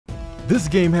This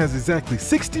game has exactly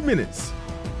 60 minutes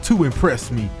to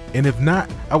impress me, and if not,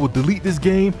 I will delete this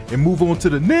game and move on to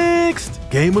the next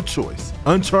game of choice.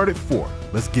 Uncharted 4.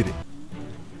 Let's get it.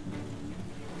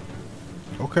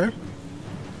 Okay.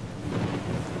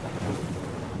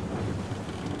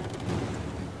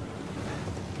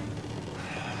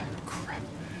 Crap.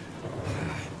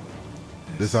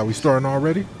 This how we starting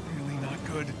already? Really not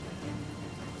good.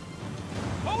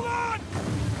 Hold on!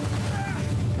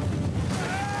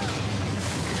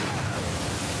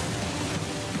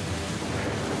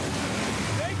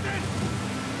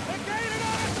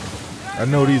 I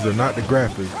know these are not the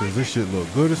graphics because this shit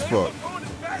look good as fuck.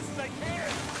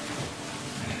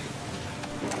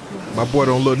 My boy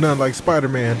don't look nothing like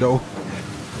Spider-Man though.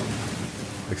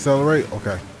 Accelerate?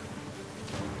 Okay.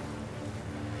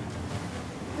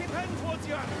 Keep heading towards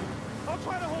you. I'll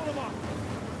try to hold him up.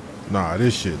 Nah,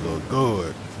 this shit look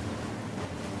good.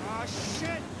 Ah, shit.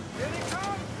 Here they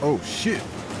come. Oh shit.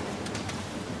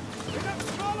 Pick up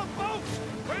smaller boats.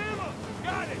 Ram them.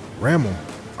 Got it. Ram him.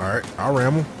 Alright, I'll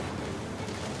ram him.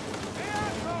 Hey,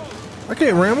 assholes. I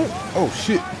can't ram him. Oh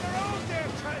shit. Find their own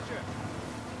damn treasure.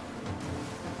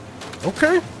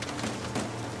 Okay.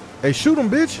 Hey, shoot him,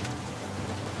 bitch.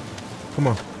 Come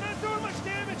on. Not doing much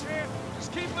damage here.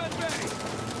 Just keep at bay.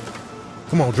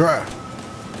 Come on, drive.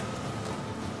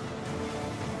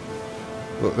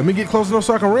 Look, let me get close enough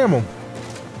so I can ram him.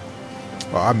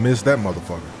 Oh, I missed that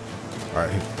motherfucker. All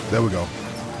right, there we go.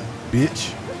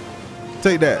 Bitch.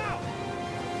 Take that.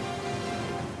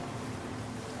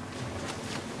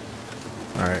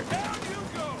 All right. Down you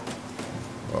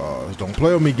go. Don't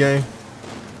play with me, gang.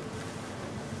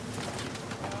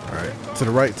 All right, to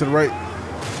the right, to the right.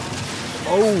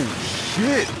 Oh,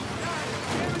 shit.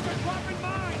 Enemies are dropping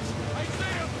mines. I see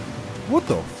them. What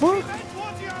the fuck? Head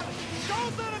towards you.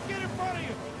 Don't let them get in front of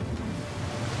you.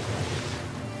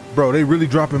 Bro, they really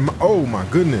dropping my, oh my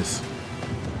goodness.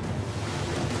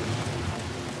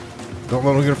 Don't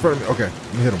let them get in front of me. Okay,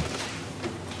 let me hit him.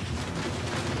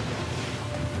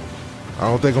 I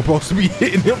don't think I'm supposed to be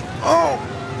hitting him. Oh.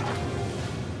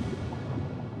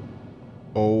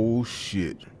 Oh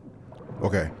shit.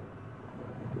 Okay.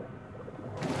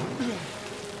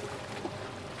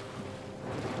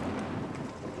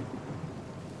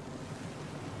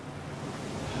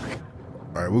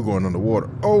 All right, we're going underwater.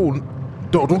 Oh,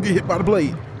 don't get hit by the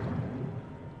blade.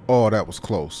 Oh, that was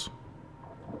close.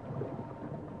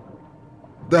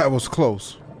 That was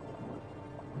close.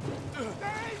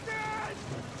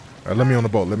 All right, let me on the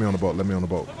boat. Let me on the boat. Let me on the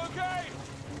boat. I'm okay.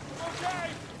 I'm okay.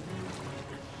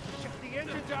 Shut the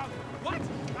engines out. What?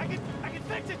 I can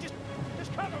fix it.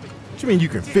 Just cover me. What you mean you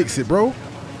can fix it, bro?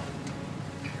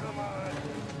 Come on.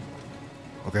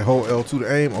 Okay, hold L2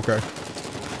 to aim. Okay.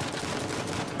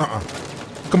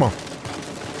 Come on.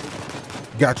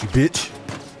 Got you, bitch.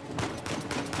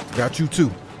 Got you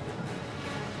too.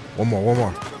 One more, one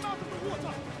more.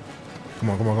 Come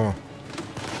on, come on, come on.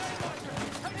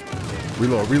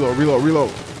 Reload, reload, reload,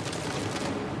 reload.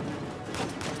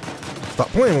 Stop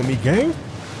playing with me, gang.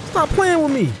 Stop playing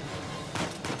with me.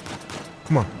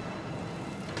 Come on.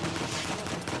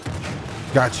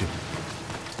 Got you.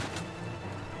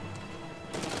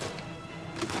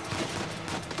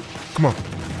 Come on.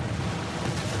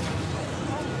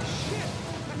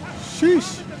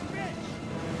 Sheesh.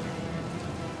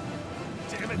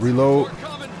 Reload.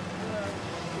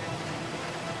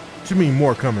 What you mean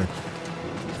more coming?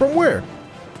 From where?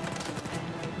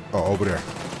 Oh, over there.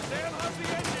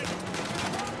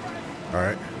 All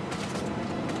right.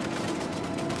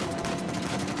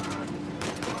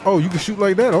 Oh, you can shoot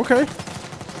like that? Okay. All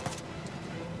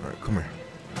right, come here.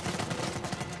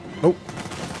 Nope.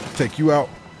 Take you out.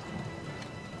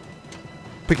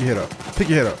 Pick your head up. Pick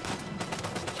your head up.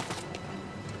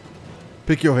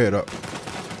 Pick your head up.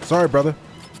 Sorry, brother.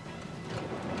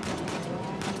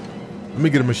 Let me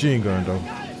get a machine gun, though.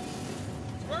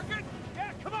 It's working?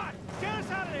 Yeah, come on. Get us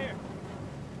out of here.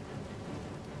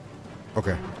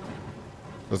 Okay.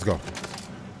 Let's go.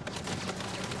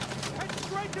 Head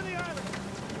straight to the island.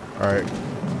 All right.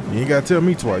 You ain't got to tell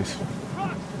me twice.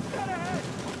 Rock, dead ahead.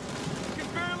 You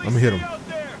can barely Let me hit see him. out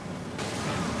there.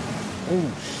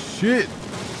 Oh, shit.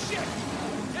 Shit.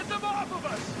 Get them off of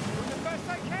us. Doing the best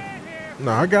I can here.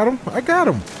 Nah, I got him. I got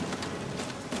him.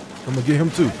 I'm going to get him,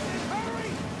 too.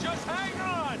 Hurry. Just hang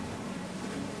on.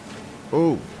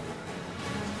 Oh.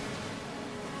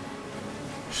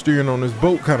 Steering on this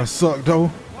boat kind of sucked, though.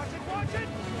 Watch it, watch it.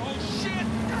 Oh, shit.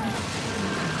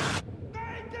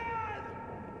 Nathan!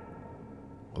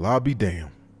 Well, I'll be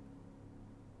damned.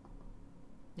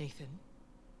 Nathan.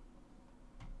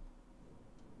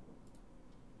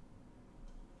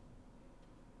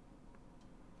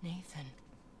 Nathan.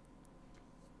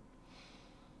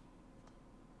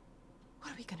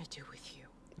 What are we gonna do with you?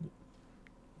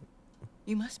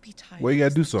 You must be tired. Well, you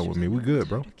gotta do something with me. We good,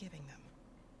 bro. Of giving them.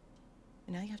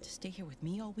 And now you have to stay here with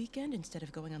me all weekend instead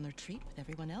of going on their retreat with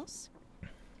everyone else?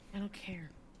 I don't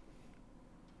care.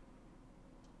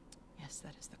 Yes,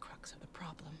 that is the crux of the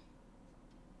problem.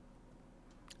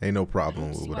 Ain't no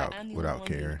problem See why without I'm the only without one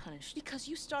being caring. punished. Because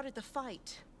you started the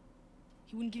fight.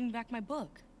 He wouldn't give me back my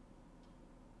book.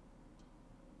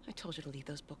 I told you to leave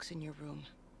those books in your room.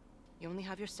 You only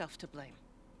have yourself to blame.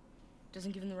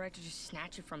 Doesn't give him the right to just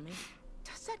snatch it from me.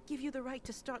 Does that give you the right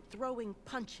to start throwing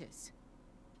punches?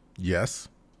 Yes.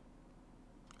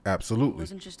 It Absolutely.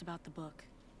 wasn't just about the book.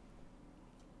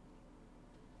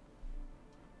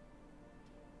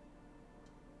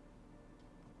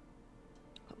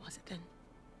 What was it then?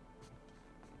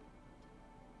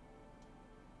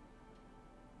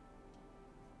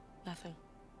 Nothing.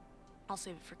 I'll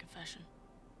save it for confession.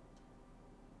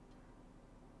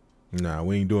 Nah,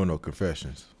 we ain't doing no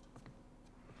confessions.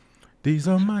 These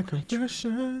are my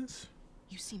confessions.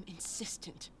 You seem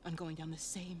insistent on going down the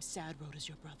same sad road as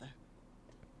your brother.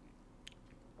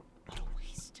 What a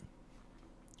waste.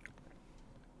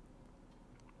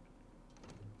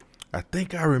 I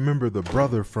think I remember the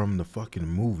brother from the fucking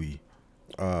movie.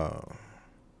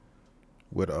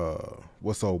 With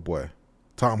what's old boy?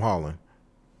 Tom Holland.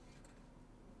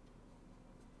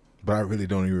 But I really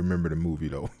don't even remember the movie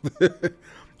though.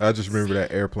 I just remember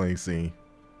that airplane scene.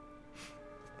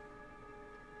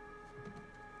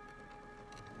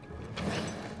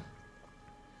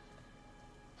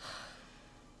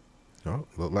 Oh,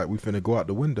 look like we finna go out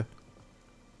the window. All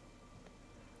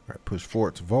right, push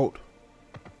forward to vote.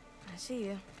 I see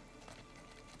you.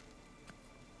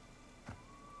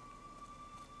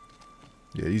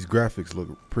 Yeah, these graphics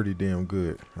look pretty damn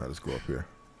good. All right, let's go up here.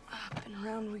 Up and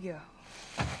around we go.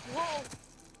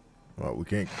 Well, we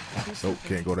can't. Nope,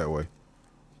 can't go that way.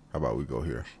 How about we go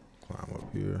here? Climb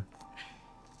up here.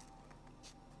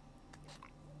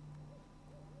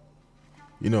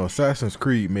 You know, Assassin's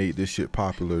Creed made this shit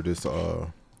popular.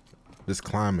 This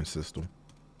climbing system.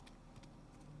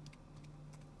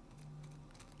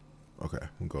 Okay,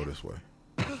 we'll go this way.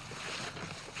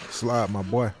 Slide, my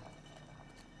boy.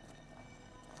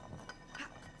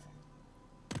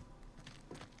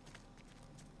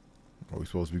 Are we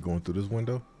supposed to be going through this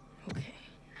window? Okay,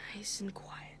 nice and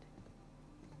quiet.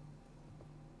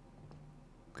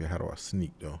 Okay, how do I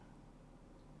sneak though?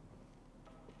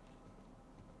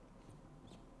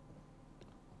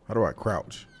 How do I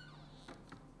crouch?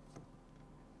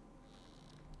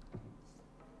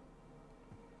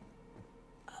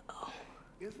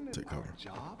 Isn't it Take our cover.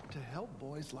 job to help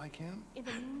boys like him? In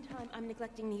the meantime, I'm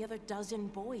neglecting the other dozen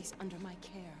boys under my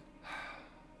care.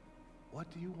 What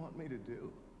do you want me to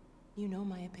do? You know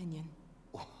my opinion.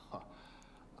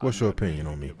 What's your opinion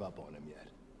on me? Give up on him yet?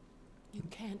 You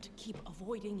can't keep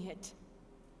avoiding it.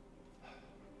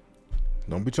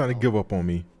 Don't be trying to give up on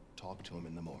me. Talk to him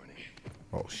in the morning.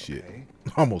 Oh shit. Okay.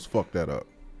 Almost fucked that up.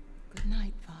 Good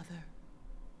night, Father.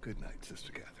 Good night,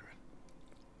 Sister Catherine.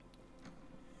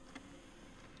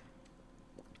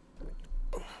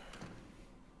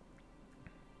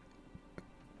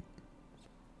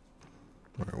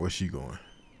 All right, where's she going? All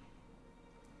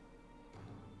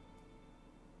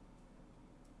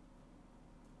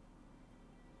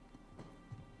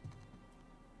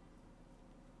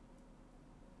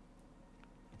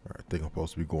right, I think I'm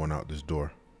supposed to be going out this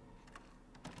door.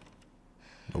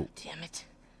 Nope. Damn it.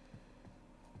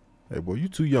 Hey, boy, you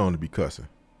too young to be cussing.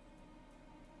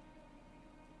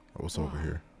 Oh, what's over Whoa.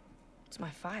 here? It's my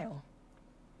file.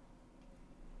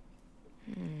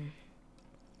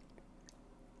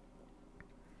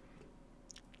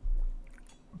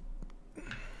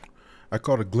 I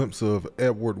caught a glimpse of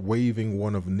Edward waving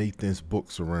one of Nathan's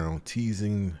books around,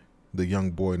 teasing the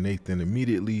young boy. Nathan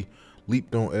immediately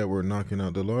leaped on Edward, knocking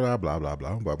out the Lord. Blah, blah, blah.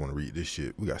 I want to read this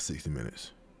shit. We got 60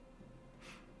 minutes.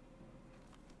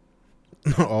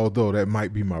 Although that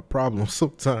might be my problem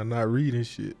sometimes, not reading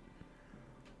shit.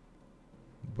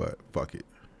 But fuck it.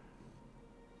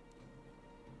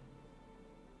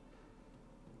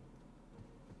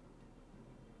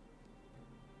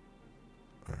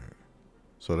 All right.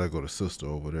 So that go to sister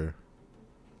over there.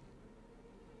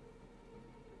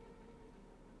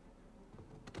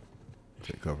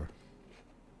 Take cover.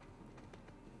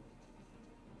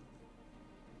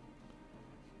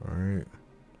 All right.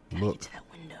 Gotta Look. get to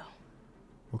that window.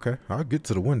 Okay, I'll get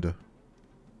to the window.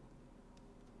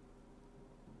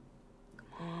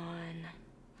 Come on.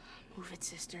 Move it,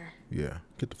 sister. Yeah,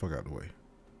 get the fuck out of the way.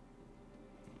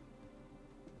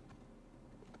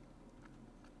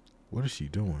 What is she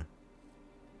doing?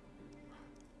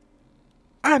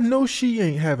 I know she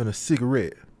ain't having a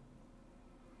cigarette.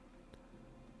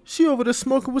 She over there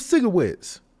smoking with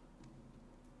cigarettes.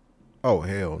 Oh,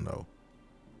 hell no.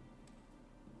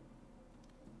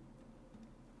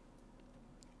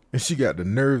 And she got the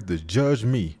nerve to judge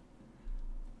me.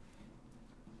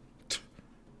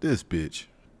 This bitch.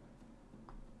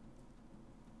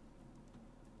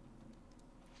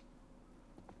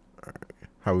 All right.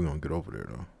 How we gonna get over there,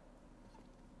 though?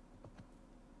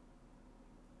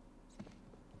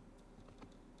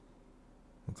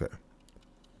 Okay.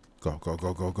 Go, go,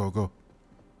 go, go, go, go.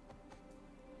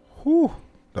 Whew.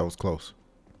 That was close.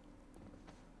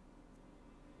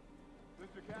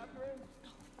 Sister Catherine?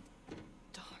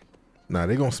 Darn. Nah,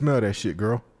 they gonna smell that shit,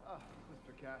 girl.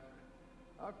 Sister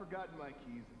Catherine, I've forgotten my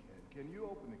keys again. Can you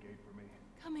open the gate for me?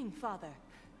 Coming, Father.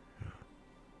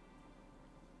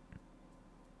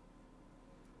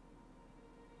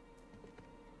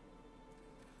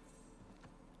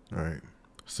 All right.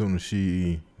 As soon as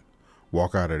she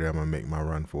walk out of there, I'm gonna make my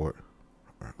run for it.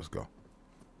 All right, let's go.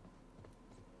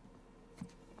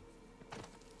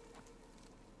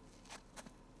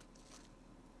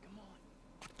 Come on.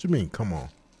 What you mean, come on? All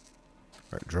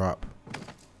right, drop.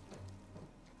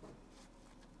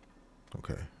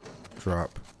 Okay,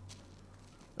 drop.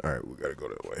 All right, we gotta go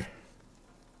that way.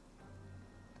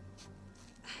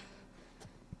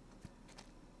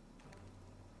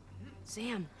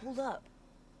 Sam, hold up.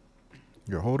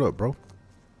 Yo, hold up, bro.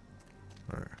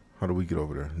 All right, how do we get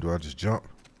over there? Do I just jump?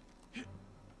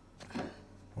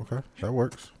 Okay, that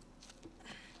works.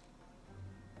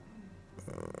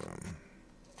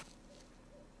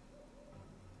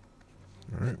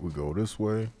 All right, we go this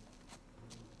way.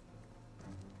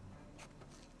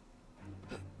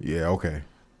 Yeah, okay.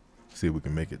 See if we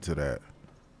can make it to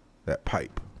that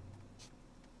pipe.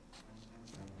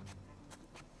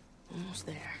 Almost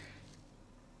there.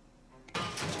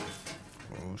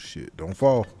 Oh shit! Don't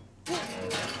fall.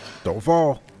 Don't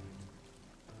fall.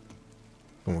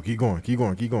 Come on, keep going, keep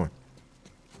going, keep going.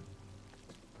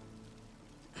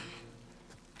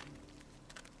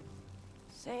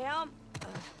 Sam?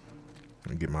 Let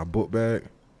me get my book bag.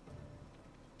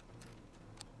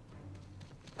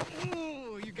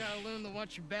 Ooh, you gotta learn to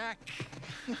watch your back.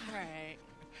 Alright.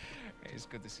 Hey, it's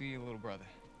good to see you, little brother.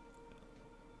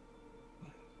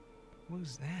 What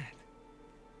was that?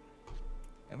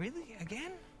 Really?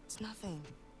 Again? It's nothing.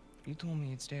 You told me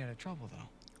you'd stay out of trouble, though.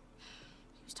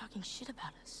 He was talking shit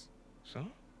about us. So?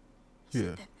 He Yeah.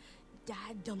 said that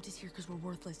Dad dumped us here because we're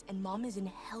worthless, and Mom is in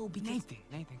hell because...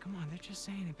 Nathan, come on. They're just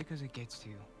saying it because it gets to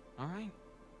you. Alright?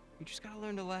 You just gotta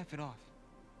learn to laugh it off.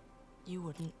 You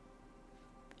wouldn't.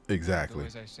 Exactly. Do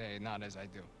as I say, not as I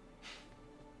do.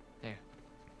 Here.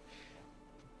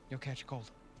 You'll catch a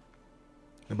cold.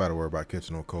 Ain't about to worry about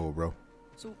catching no cold, bro.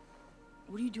 So,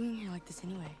 what are you doing here like this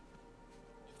anyway?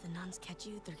 If the nuns catch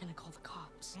you, they're gonna call the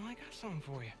cops. Well, I got something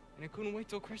for you. And it couldn't wait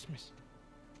till Christmas.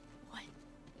 What?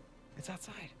 It's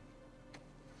outside.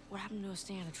 What happened to us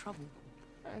staying out of trouble?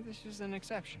 This is an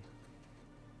exception.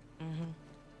 Mm-hmm.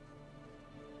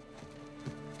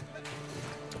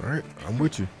 All right, I'm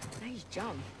with you. Nice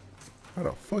jump. How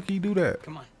the fuck he do that?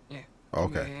 Come on. Yeah.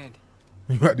 Okay. Give me a hand.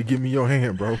 You got to give me your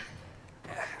hand, bro.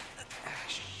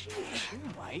 Sheesh, you're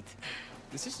right.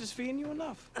 The sister's feeding you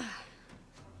enough. All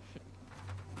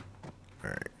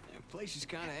right. The place is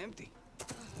kind of empty.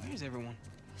 Where's everyone?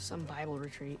 Some Bible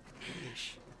retreat.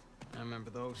 Yeesh. I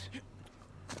remember those.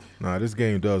 Nah, this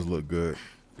game does look good,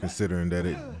 considering that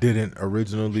it didn't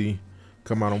originally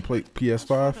come out on How's PS5.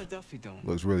 Father Duffy doing?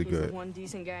 Looks really He's the good. one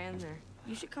decent guy in there.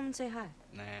 You should come and say hi.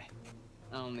 Nah,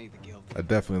 I don't need the guilt. I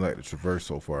definitely like the traverse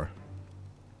so far.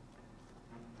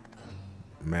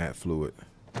 Mad fluid.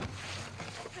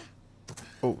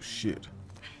 Oh shit.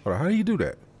 Hold on, how do you do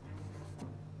that?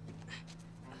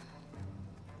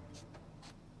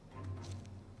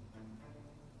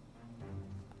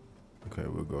 Okay,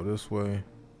 we'll go this way.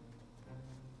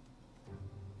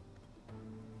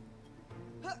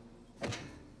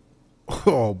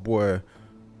 Oh boy.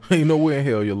 Ain't no way in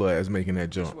hell your little ass making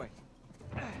that This jump. way.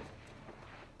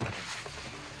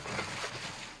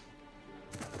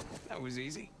 That was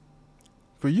easy.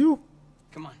 For you?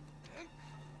 Come on.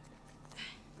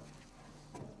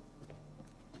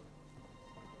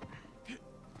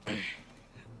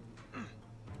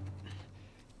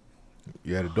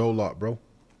 You had a door lock, bro.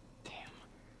 Damn.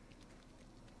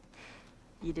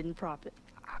 You didn't prop it.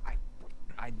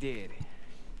 I did.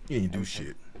 You ain't do I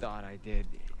shit. thought I did.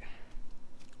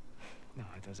 No,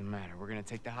 it doesn't matter. We're gonna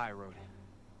take the high road.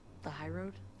 The high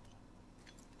road?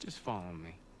 Just follow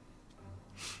me.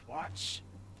 Watch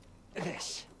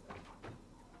this.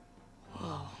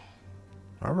 Whoa.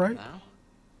 All right. Now,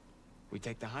 we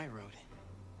take the high road.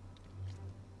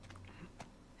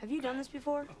 Have you done this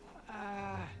before?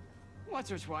 Once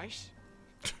or twice.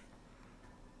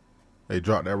 Hey,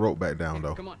 drop that rope back down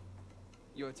though. Come on.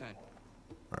 Your turn.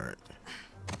 All right.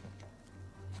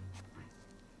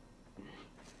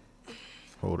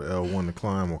 Hold the L1 to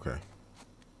climb. Okay.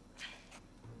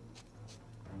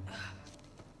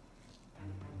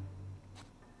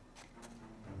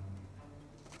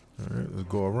 All right, let's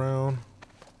go around.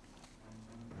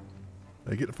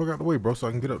 Hey, get the fuck out the way, bro, so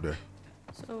I can get up there.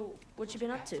 So, what you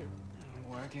been up to?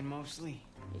 Working mostly.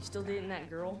 You still dating that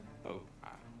girl? Oh,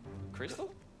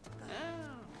 Crystal?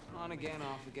 On again,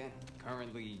 off again.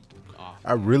 Currently off.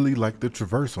 I really like the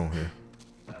traverse on here.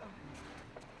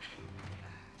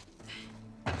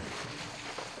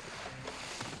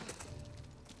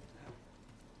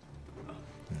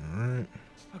 All right.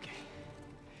 Okay.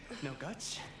 No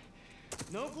guts.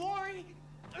 No glory.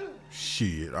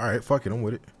 Shit. All right, fuck it. I'm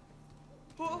with it.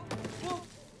 Whoa, whoa.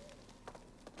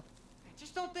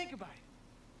 Just don't think about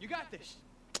it. You got this.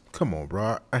 Come on,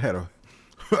 bro. I had a...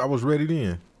 I was ready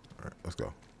then. All right, let's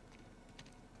go.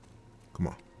 Come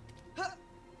on. I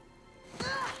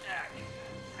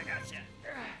got you.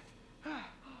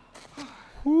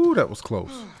 Ooh, that was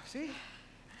close. See?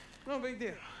 No big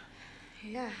deal.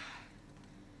 Yeah.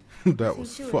 That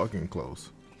was fucking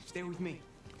close. Stay with me.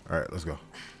 All right, let's go.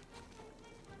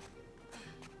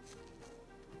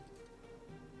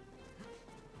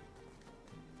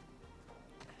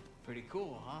 Pretty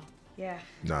cool, huh? Yeah.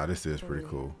 Nah, this is pretty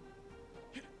cool.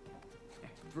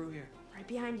 Through here. Right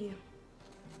behind you.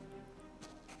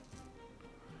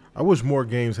 I wish more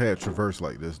games had traverse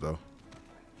like this, though.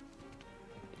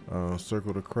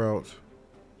 Circle to crouch.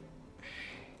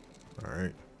 All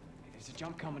right. There's a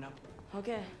jump coming up.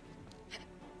 Okay.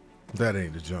 That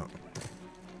ain't the jump.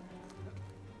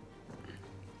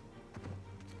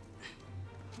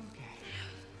 Okay.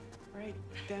 Right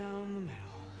down the middle.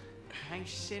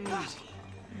 Nice and easy.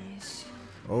 Nice.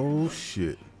 Oh,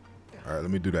 shit. All right,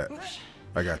 let me do that. Oops.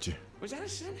 I got you. Was that a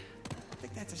sin? I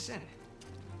think that's a sin.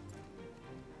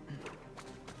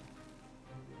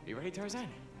 You ready, Tarzan?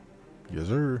 Yes,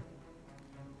 sir.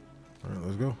 All right,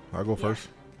 let's go. I'll go first.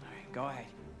 All right, go ahead.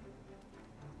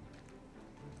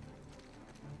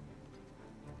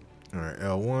 All right,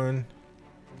 L1.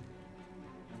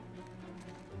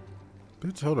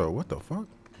 Bitch, hold on. What the fuck?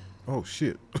 Oh,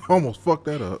 shit. Almost fucked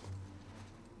that up.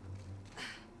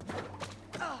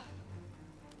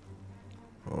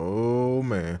 Oh,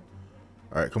 man.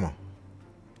 All right, come on.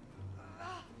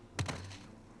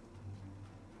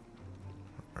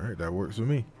 All right, that works for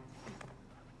me.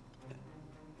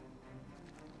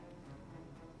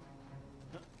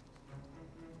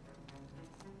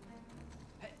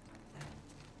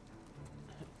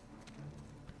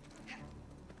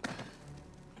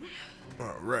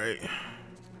 All right.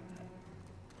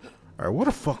 All right, where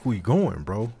the fuck we going,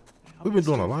 bro? We've been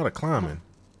doing a lot of climbing.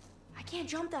 I can't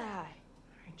jump that high. All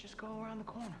right, just go around the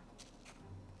corner.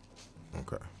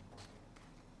 Okay.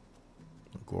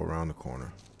 Go around the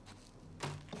corner.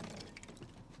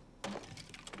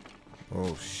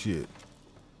 Oh, shit.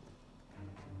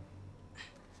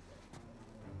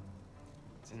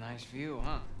 It's a nice view,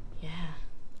 huh? Yeah.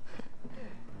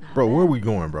 Bro, where we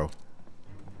going, bro?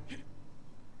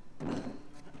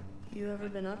 You ever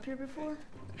been up here before?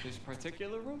 This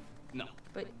particular roof? No.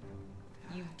 But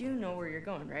you do know where you're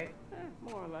going, right?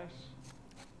 More or less.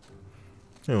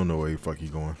 I don't know where the fuck you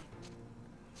going.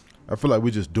 I feel like we're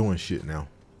just doing shit now.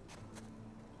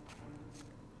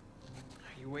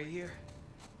 You wait here,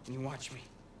 and you watch me.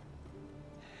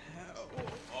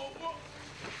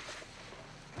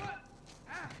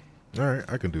 All right,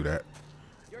 I can do that.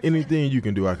 Anything you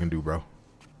can do, I can do, bro.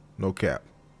 No cap.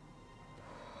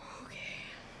 Okay.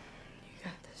 You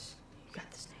got this. You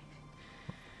got this,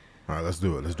 Nate. All right, let's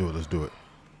do it. Let's do it. Let's do it.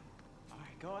 All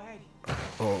right, go ahead.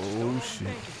 Oh, shit. Overthink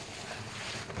it.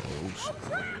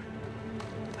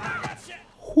 Oh, shit.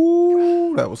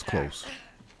 Whoo, that was close.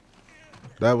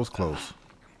 That was close.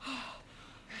 I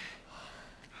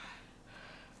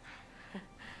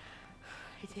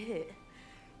did it.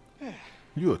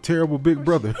 You a terrible big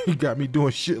brother. You got me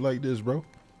doing shit like this, bro.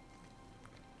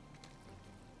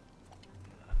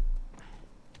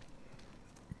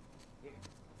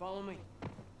 Follow me.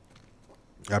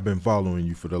 I've been following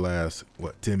you for the last,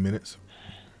 what, 10 minutes?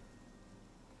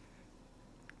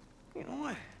 You know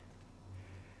what?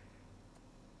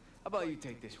 How about you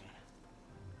take this one?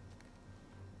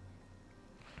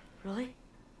 Really?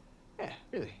 Yeah,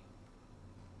 really.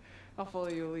 I'll follow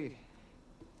your lead.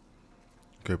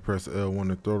 Okay, press L1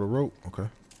 to throw the rope. Okay.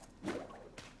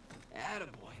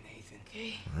 Attaboy, Nathan.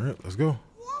 Okay. All right, let's go.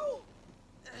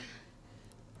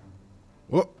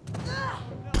 Whoa.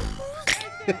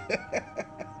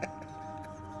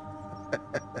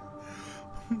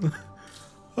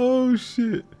 Oh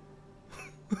shit.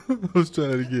 Let's try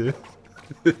it again.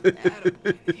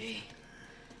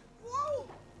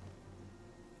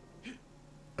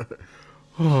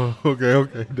 Oh,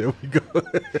 okay. There we go.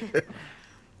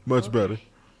 Much better.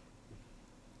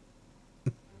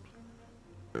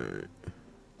 All right.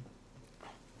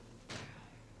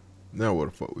 Now where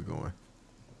the fuck we going?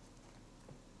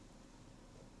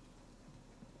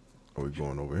 Are we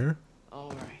going over here? All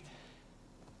right.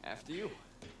 After you.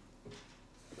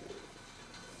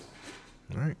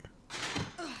 All right.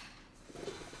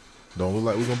 Don't look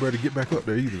like we're gonna be able to get back up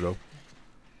there either, though.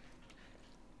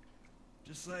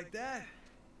 Just like that.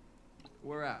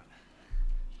 We're out.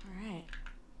 All right.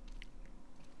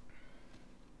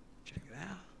 Check it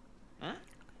out. Huh?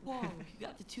 Whoa, you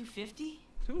got the 250?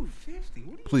 250? What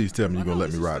are you Please tell me you're talking gonna about? let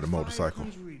me This is ride the motorcycle.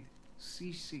 500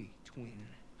 cc twin.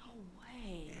 No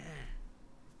way.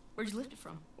 Where'd you lift it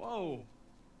from? Whoa.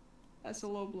 That's a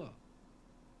low blow.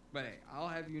 But hey, I'll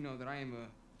have you know that I am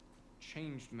a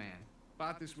changed man.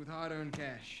 Bought this with hard-earned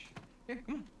cash. Yeah,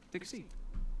 come on. Take a seat.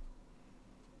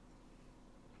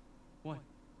 What?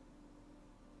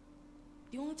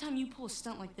 The only time you pull a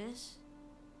stunt like this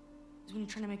is when you're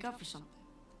trying to make up for something.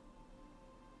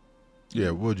 Yeah,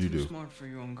 what'd you Too do? smart for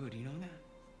your own good, you know that?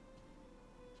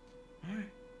 All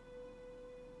right.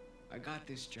 I got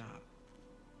this job.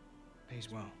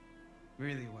 Pays well.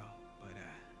 Really well. But,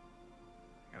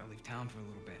 I gotta leave town for a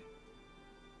little bit.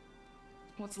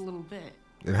 What's a little bit?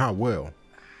 And how well?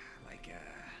 Like,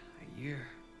 a year.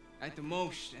 At the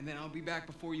most, and then I'll be back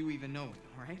before you even know it,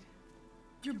 all right?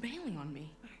 You're bailing on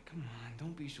me. Come on,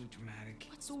 don't be so dramatic.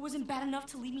 What, so it wasn't bad enough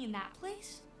to leave me in that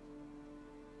place?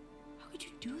 How could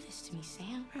you do this to me,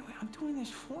 Sam? Wait, I'm doing this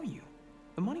for you.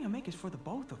 The money I make is for the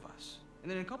both of us. And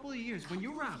then in a couple of years, when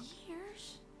you're out...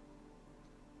 Years?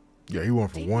 Yeah, he went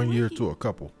from Take 1 me year with to you. a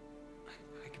couple.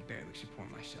 I can barely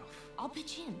support myself. I'll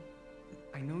pitch in.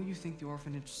 I know you think the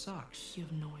orphanage sucks. You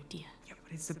have no idea. Yeah,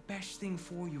 but it's the best thing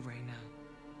for you right now.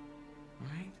 All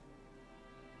right?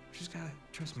 Just gotta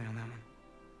trust me on that one.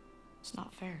 It's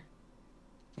not fair.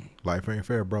 Life ain't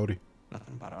fair, Brody.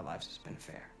 Nothing about our lives has been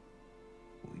fair.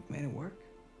 But we've made it work.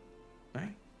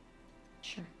 Right?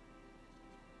 Sure.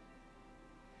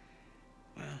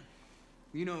 Well,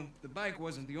 you know, the bike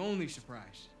wasn't the only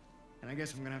surprise. And I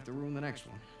guess I'm gonna have to ruin the next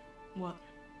one. What?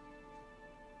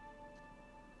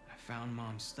 I found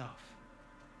Mom's stuff.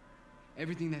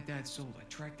 Everything that Dad sold, I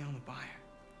tracked down the buyer.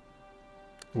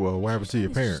 Well, what happened to your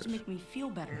This is parents? just to make me feel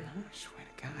better. I swear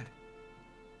to God.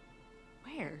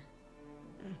 Where?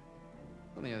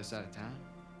 On the other side of town.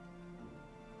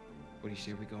 What do you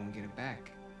say we go and get it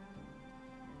back?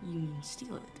 You mean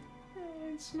steal it?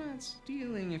 It's not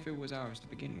stealing if it was ours to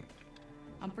begin with.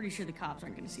 I'm pretty sure the cops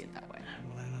aren't gonna see it that way.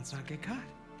 Well, then let's not get caught.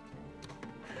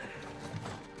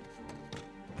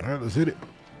 All right, let's hit it.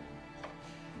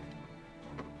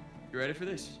 You ready for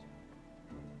this?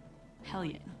 Hell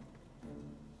yeah.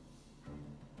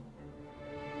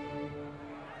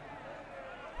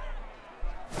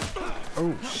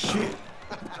 Oh, shit.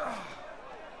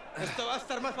 Esto va a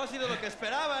estar más fácil de lo que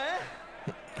esperaba,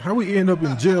 ¿eh? How we end up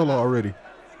in jail already?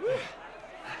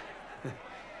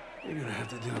 You're gonna have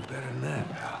to do it better than that,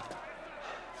 pal.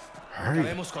 All right,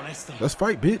 Acabemos con esto. let's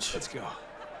fight, bitch. Let's go.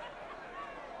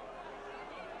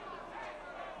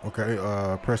 Okay,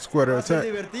 press square to Va a ser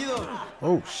attack. divertido.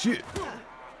 Oh, shit.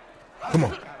 Come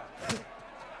on.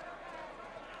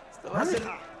 Esto va a ser...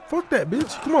 Fuck that,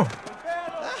 bitch. Come on.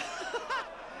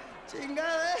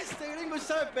 Chingada, este gringo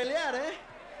sabe pelear, ¿eh?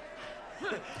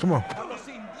 Come on.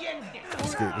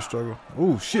 Escape the struggle.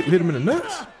 Oh, shit. Hit him in the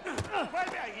nuts.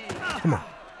 Come on.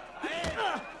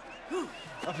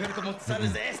 A ver cómo te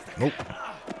sales de esta. Nope.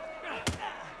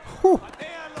 Whew.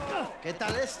 ¿Qué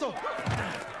tal esto?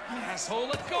 Asshole,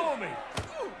 let go of me!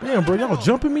 Damn, bro. Y'all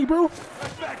jumping me, bro?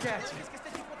 Back at you.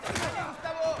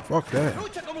 Fuck that.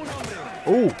 Lucha como un hombre.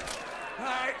 Oh.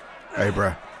 Hey,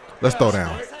 bro. Let's throw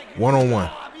down. One-on-one.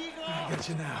 I get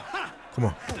you now. Come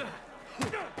on.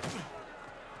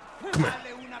 Come on.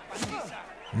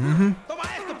 Toma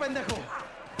esto, pendejo.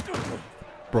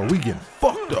 Bro, we getting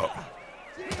fucked up.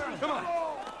 Come on.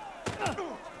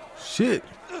 Shit.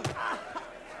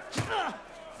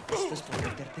 Esto es por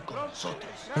meterte con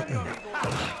nosotros.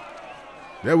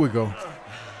 There we go.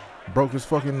 Broke his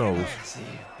fucking nose. Sí,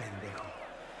 pendejo.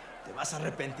 Te vas a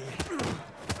arrepentir.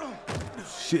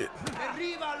 Shit.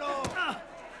 Derríbalo.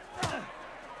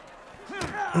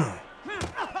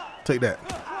 Take that.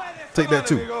 Take that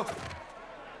too. Te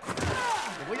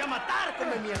voy a matar,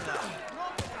 come mierda.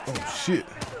 Oh, shit.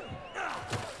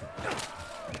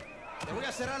 Te voy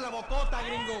a cerrar la bocota,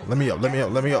 gringo. Let me up. Let me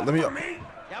up. Let me up. Let me up.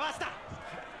 Ya basta.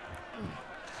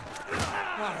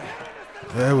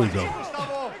 There we go.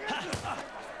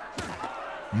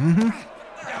 Mm-hmm.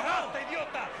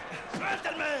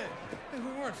 Hey,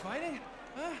 we weren't fighting,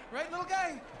 huh? Right, little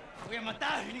guy? Voy a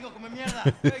matar, gringo come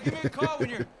mierda. Hey, give me a call when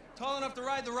you're tall enough to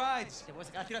ride the rides. Te voy a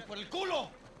sacar tiras por el culo.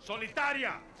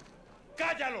 Solitaria,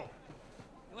 cállalo.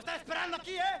 Te voy a estar esperando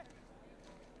aquí, ¿eh?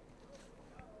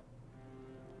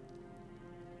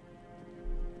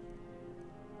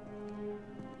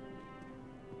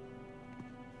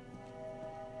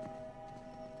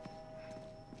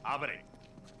 Abre.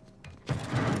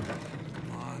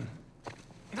 Come on.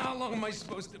 How long am I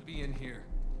supposed to be in here?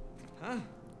 Huh?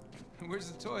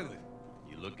 Where's the toilet?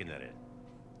 You looking at it?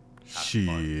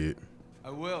 Shit. I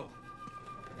will.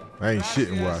 I ain't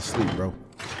shitting where I sleep, bro.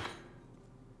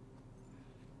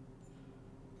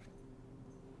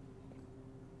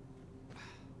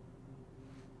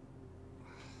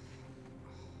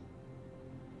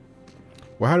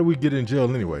 Well, how did we get in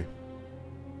jail anyway?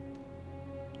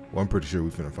 Well, I'm pretty sure we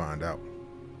finna find out.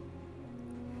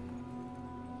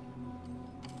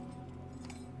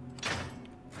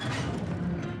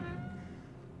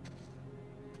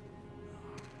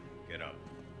 Get up.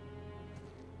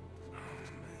 Man,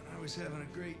 I was having a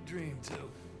great dream,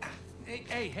 too.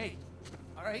 Hey.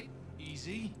 All right,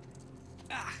 easy.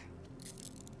 Ah.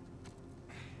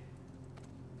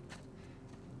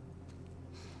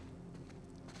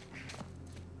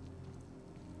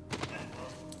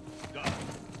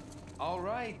 All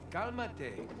right,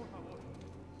 cálmate.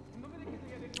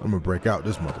 I'm gonna break out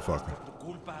this motherfucker.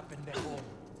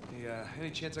 Hey, any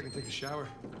chance I can take a shower?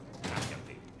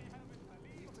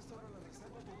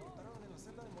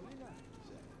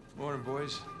 Morning,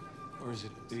 boys. Or is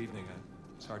it evening?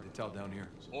 It's hard to tell down here.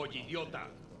 Oye, idiota.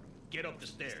 Get up the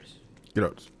stairs. Get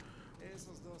up.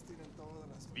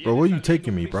 Bro, where you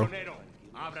taking me, bro?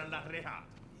 Abran la reja.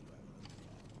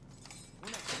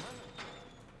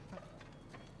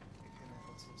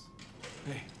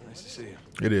 Hey, nice to see you.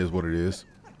 It is what it is.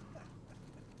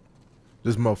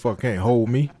 This motherfucker can't hold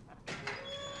me.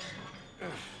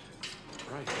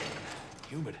 Right.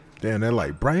 Humid. Damn, that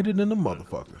light brighter than the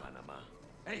motherfucker.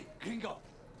 Hey, gringo.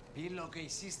 Vi lo que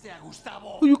hiciste a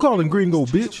Gustavo. Who you calling gringo,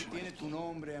 bitch? Tiene tu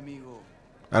nombre, amigo.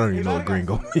 I don't even know what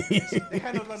gringo means.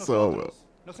 Déjanoslo a So, nosotros.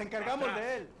 Nos encargamos de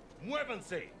él.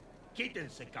 Muévanse.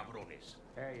 Quítense, cabrones.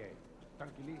 Hey,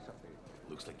 tranquilízate.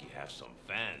 Looks like you have some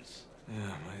fans.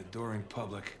 Yeah, my adoring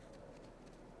public.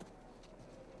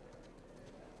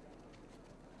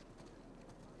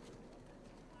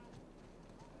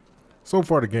 So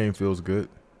far, the game feels good.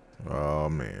 Oh,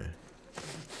 man.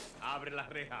 Abre la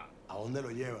reja. ¿A dónde lo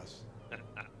llevas?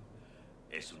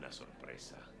 Es una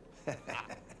sorpresa.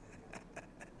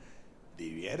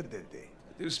 Diviértete.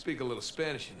 I do speak a little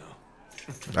Spanish, you know.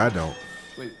 I don't.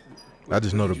 Wait, I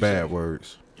just know what the did you say? bad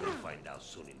words. You'll find out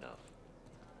soon enough.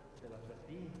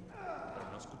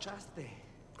 No escuchaste.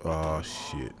 Oh,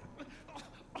 shit.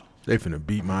 They finna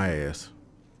beat my ass.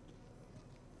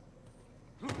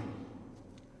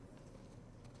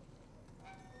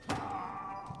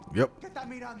 Yep. ¿Qué estás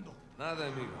mirando? Nada,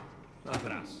 amigo.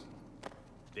 Atrás.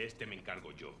 De este me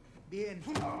encargo yo. Bien.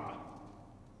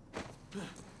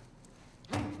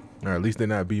 Or at least they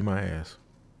not beat my ass.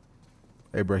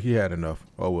 Hey, bro, he had enough.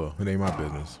 Oh, well. It ain't my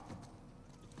business.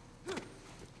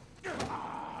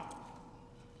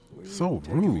 So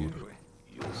rude.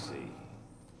 You'll see.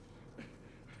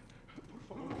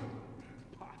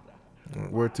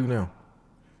 Where to now?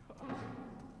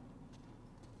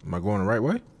 Am I going the right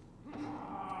way? No,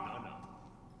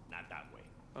 not that way.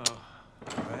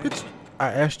 Bitch, I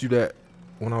asked you that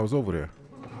when I was over there.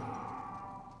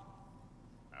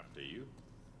 After you.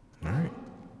 All right.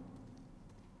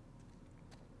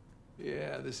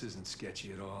 Yeah, this isn't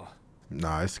sketchy at all.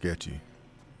 Nah, it's sketchy.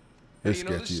 Hey, It's you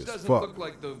know, sketchy this as doesn't fuck. look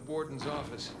like the warden's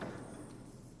office.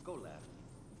 Go left.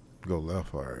 Go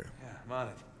left, all right. Yeah, I'm on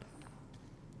it.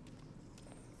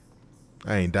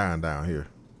 I ain't dying down here.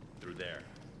 Through there.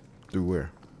 Through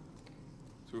where?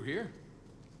 Through here?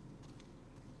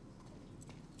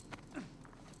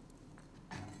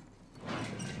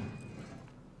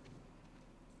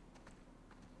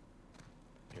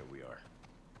 Here we are.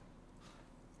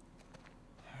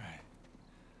 All right.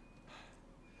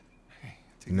 Hey,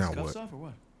 take Now these cuffs what? off or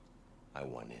what? I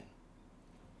want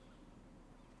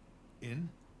in. In?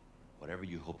 Whatever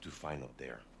you hope to find up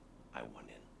there, I want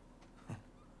in.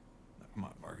 Now, come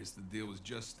on, Marcus. The deal was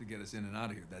just to get us in and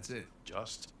out of here. That's it.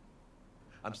 Just?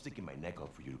 I'm sticking my neck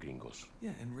out for you gringos.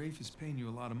 Yeah, and Rafe is paying you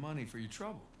a lot of money for your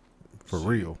trouble. For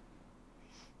real.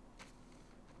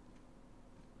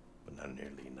 But not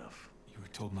nearly enough. You were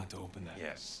told not to open that.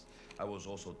 Yes. I was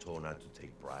also told not to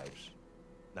take bribes,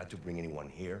 not to bring anyone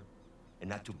here, and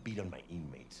not to beat on my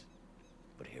inmates.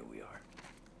 but here we are.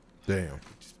 Damn.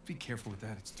 Just be careful with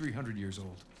that. It's 300 years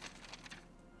old.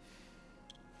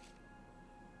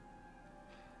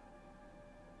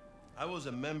 I was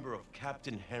a member of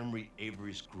Captain Henry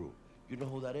Avery's crew. You know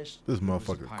who that is? This was a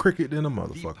motherfucker pirate. cricket than a The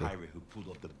motherfucker. pirate who pulled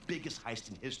off the biggest heist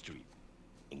in history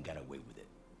and got away with it.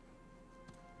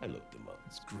 I looked him up.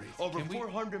 It's great. Over Can we-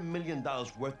 $400 million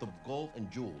worth of gold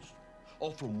and jewels,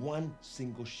 all from one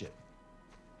single ship.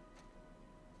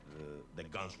 The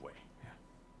Gunsway.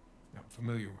 I'm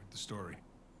familiar with the story.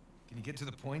 Can you get to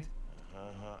the point?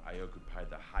 I occupied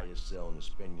the highest cell in the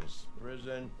Spaniards'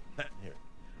 prison. Here.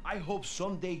 I hope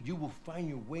someday you will find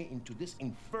your way into this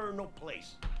infernal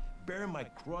place, bear my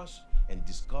cross, and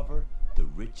discover the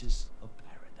riches of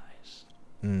paradise.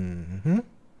 Mm-hmm.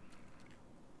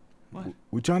 What?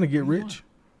 We trying to get What do you rich?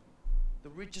 The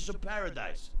riches of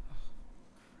paradise.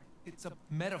 It's a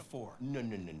metaphor. No.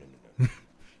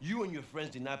 You and your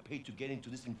friends did not pay to get into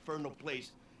this infernal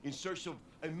place in search of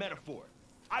a metaphor.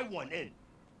 I want in.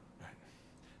 Right.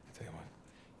 I tell you what.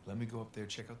 Let me go up there,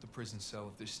 check out the prison cell.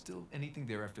 If there's still anything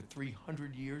there after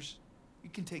 300 years, you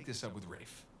can take this up with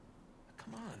Rafe.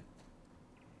 Come on.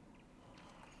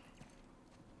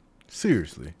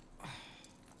 Seriously.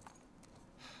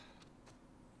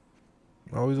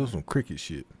 Always on some cricket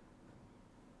shit.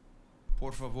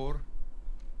 Por favor.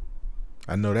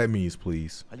 I know that means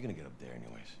please. How you gonna get up there anyways?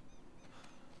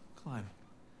 Climb.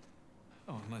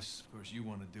 Oh, unless, of course, you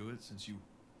want to do it since you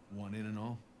want in and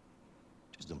all.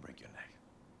 Just don't break your neck.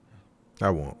 I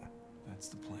won't. That's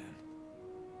the plan.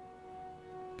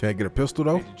 Can I get a pistol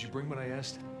though? Hey, did you bring what I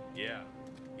asked? Yeah,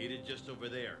 it is just over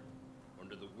there,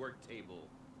 under the work table,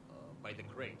 by the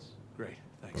crates. Great,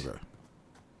 thanks. Okay.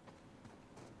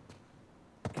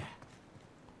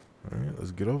 All right,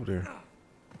 let's get over there.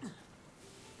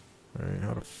 All right,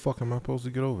 how the fuck am I supposed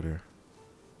to get over there?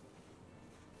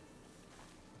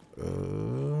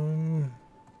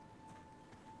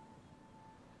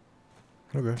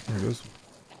 Okay, here goes.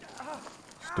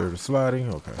 Stir the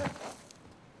sliding. Okay,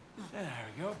 There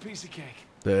we go, piece of cake.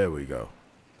 there we go.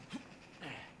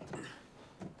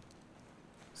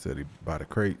 Said he by the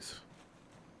crates.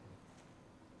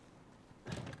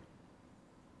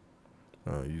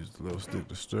 Use the little stick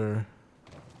to stir.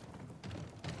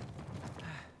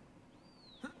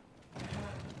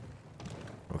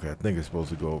 Okay, I think it's supposed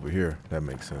to go over here. That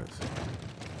makes sense.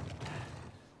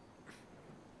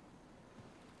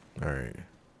 All right.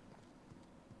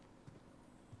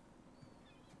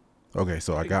 Okay,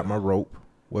 so I got my rope.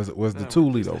 Was the Now,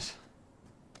 toolie what is though? this?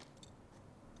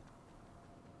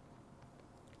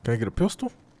 Can I get a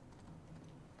pistol?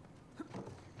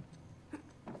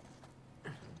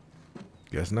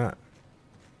 Guess not.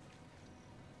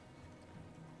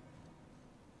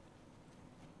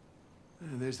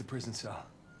 There's the prison cell.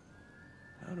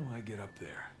 How do I get up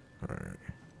there? All right.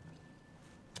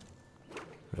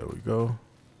 There we go.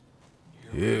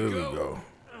 Here we go.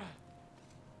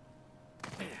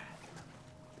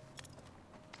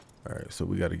 All right, so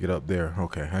we got to get up there.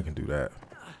 Okay, I can do that.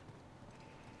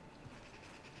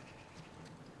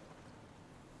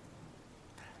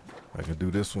 I can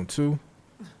do this one too.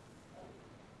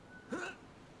 All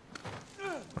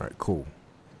right, cool.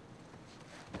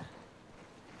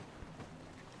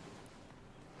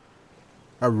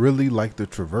 I really like the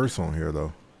traverse on here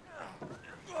though.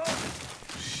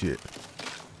 Shit.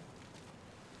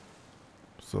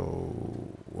 So,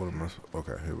 what am I?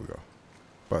 Okay, here we go.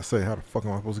 But I say, how the fuck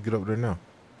am I supposed to get up there now?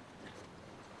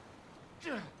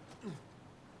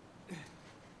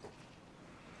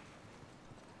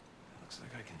 Looks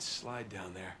like I can slide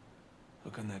down there.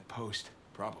 Look on that post,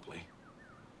 probably.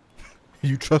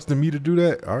 You trusting me to do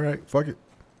that? All right, fuck it.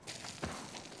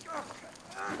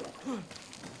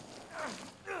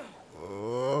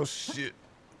 Oh shit.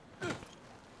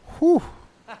 Whew.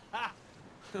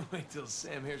 Wait till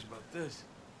Sam hears about this.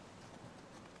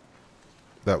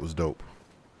 That was dope.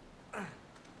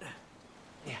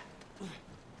 Yeah.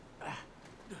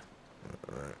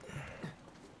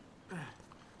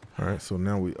 All right, so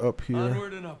now we up here.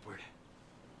 Onward and upward.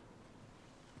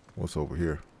 What's over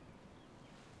here?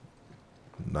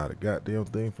 Not a goddamn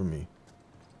thing for me.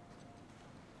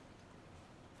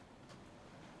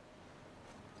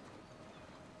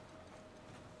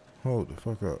 Hold the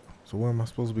fuck up. So where am I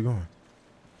supposed to be going?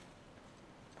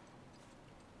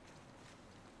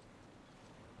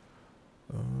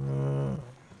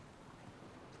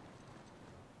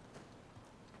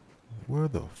 Where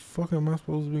the fuck am I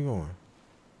supposed to be going?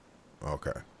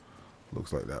 Okay.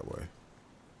 Looks like that way.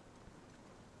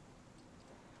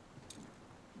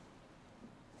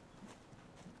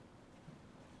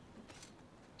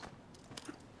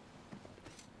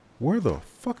 Where the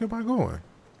fuck am I going?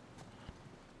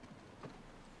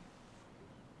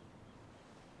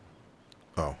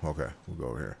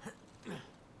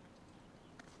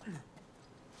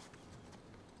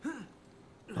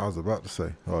 I was about to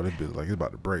say, oh, this bitch like it's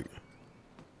about to break.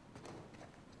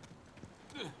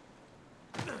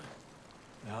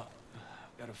 Now,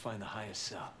 gotta find the highest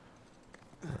cell.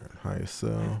 All right, highest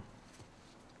cell.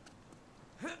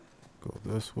 Go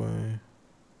this way.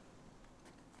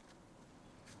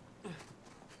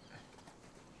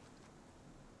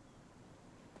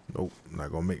 Nope,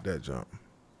 not gonna make that jump.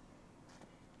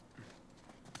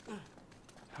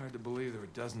 Hard to believe there were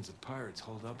dozens of pirates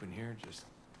holed up in here, just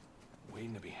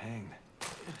waiting to be hanged.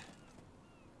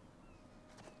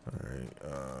 All right,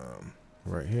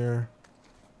 right here.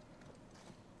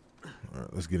 All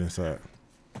right, let's get inside.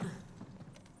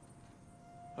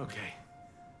 Okay,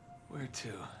 where to?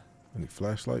 Any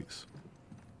flashlights?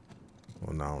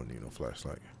 Well, no, I don't need no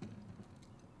flashlight.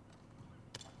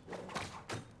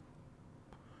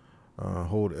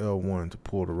 Hold L1 to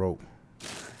pull the rope.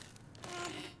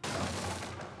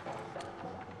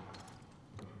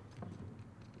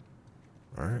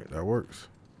 All right, that works.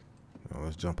 Now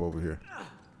let's jump over here.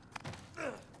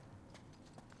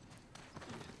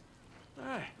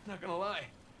 Alright, not gonna lie.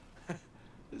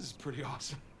 This is pretty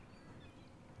awesome.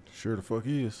 Sure the fuck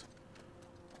is.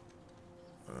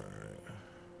 All right.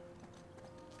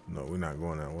 No, we're not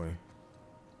going that way.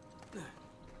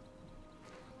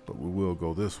 But we will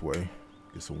go this way.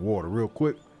 Get some water real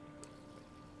quick.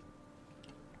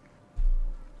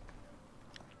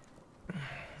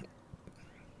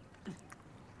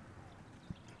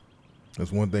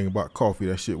 That's one thing about coffee.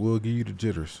 That shit will give you the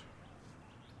jitters.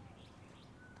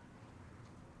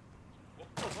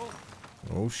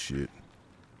 Oh shit.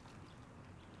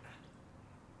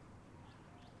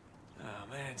 Oh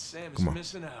man, Sam is Come on.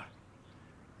 missing out.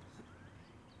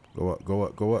 Go up, go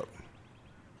up, go up.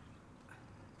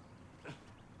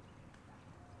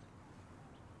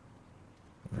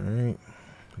 All right.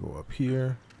 Go up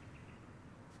here.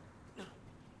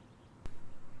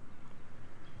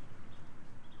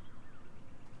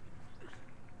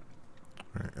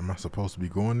 All right. Am I supposed to be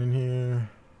going in here?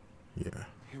 Yeah.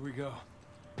 Here we go.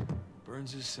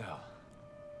 Burns' cell.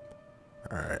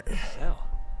 All right. Cell?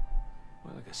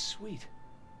 More like a suite.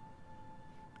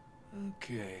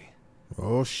 Okay,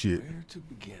 Oh shit. where to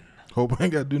begin? Hope I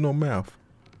ain't got to do no math.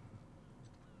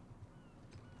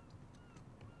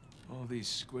 All these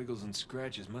squiggles and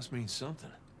scratches must mean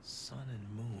something. Sun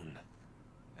and moon.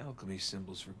 Alchemy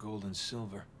symbols for gold and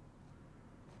silver.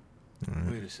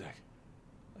 Wait a sec.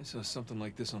 I saw something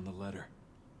like this on the letter.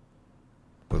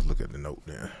 Let's look at the note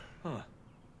then. Huh.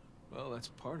 Well, that's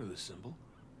part of the symbol.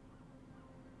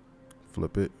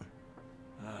 Flip it.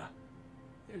 Ah,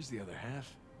 there's the other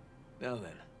half. Now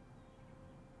then.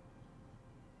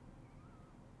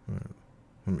 All right.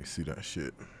 Let me see that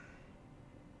shit.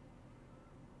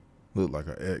 Look like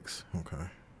an X. Okay.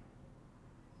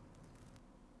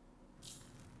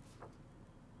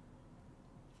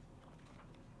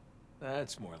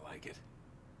 That's more like it.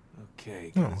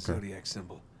 Okay, Oh, got a okay. zodiac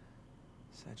symbol.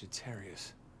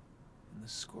 Sagittarius. And the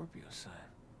Scorpio sign.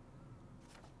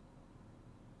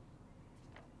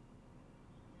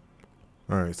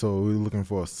 All right, so we're looking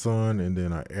for a sun and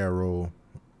then an arrow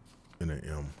and an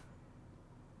M.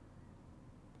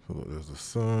 So look, there's the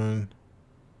sun.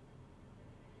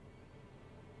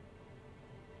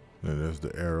 Then there's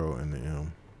the arrow and the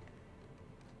M.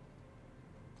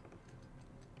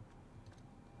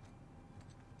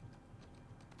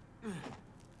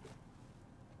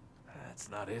 That's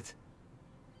not it.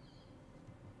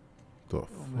 The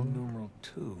Roman fuck? numeral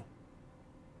 2.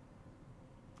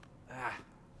 Ah,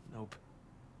 nope.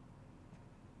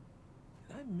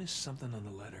 Did I miss something on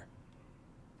the letter?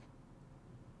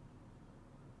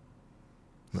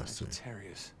 Let's see.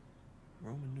 Sagittarius.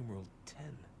 Roman numeral 10.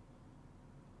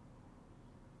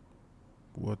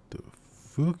 What the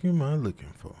fuck am I looking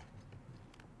for?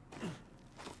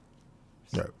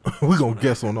 Yeah, we're gonna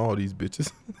guess on all these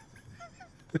bitches.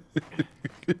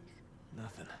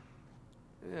 Nothing.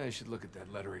 Yeah, I should look at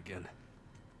that letter again.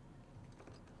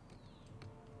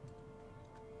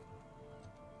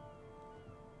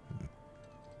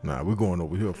 Nah, we're going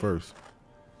over here first.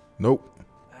 Nope.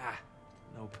 Ah,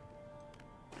 nope.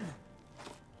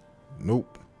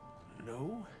 Nope.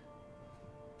 No?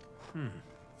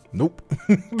 Nope.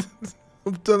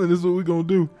 I'm telling you, this is what we're gonna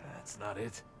do. That's not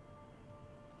it.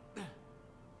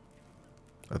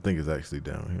 I think it's actually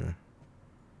down here.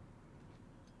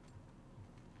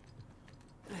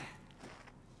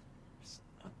 It's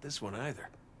not this one either.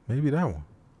 Maybe that one.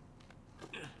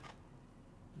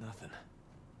 Nothing.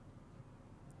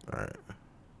 All right.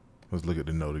 Let's look at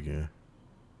the note again.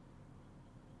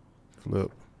 Flip.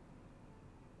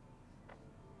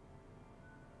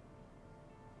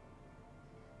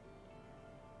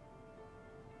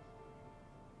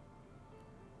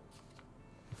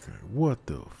 Okay, what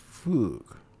the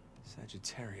fuck?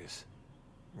 Sagittarius.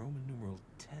 Roman numeral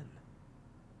 10.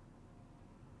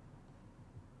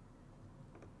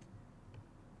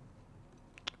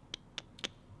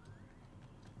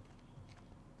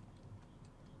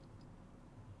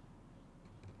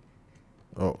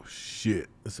 Oh shit.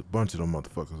 There's a bunch of them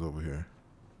motherfuckers over here.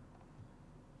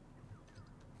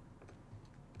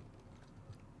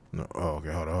 No. Oh,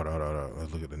 okay. Hold on.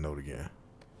 Let's look at the note again.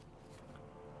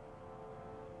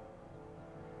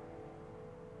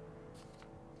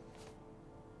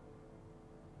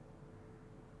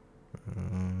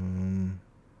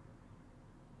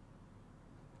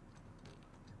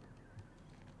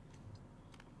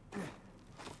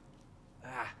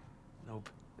 Nope.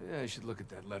 Yeah, I should look at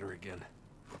that letter again.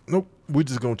 Nope. We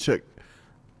just gonna check.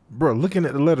 Bro, looking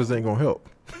at the letters ain't gonna help.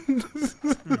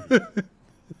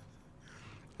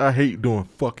 I hate doing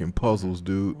fucking puzzles,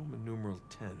 dude. Roman numeral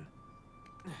 10.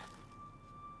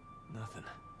 Nothing.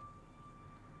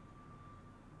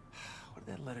 What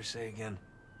did that letter say again?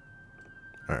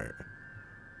 All right.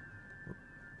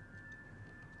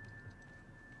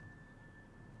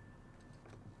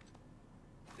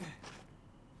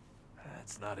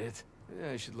 That's not it.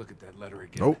 Yeah, I should look at that letter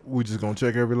again. Nope. We just gonna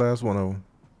check every last one of them.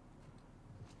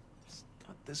 It's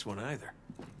not this one either.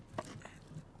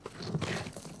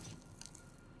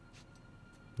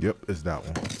 Yep, it's that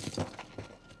one. Would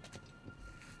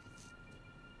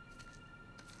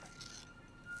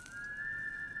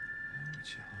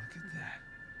you look at that?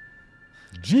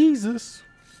 Jesus.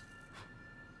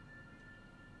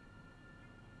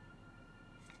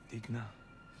 Digna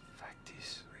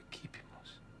factis recipimus.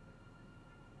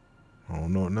 I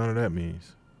don't know what none of that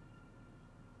means.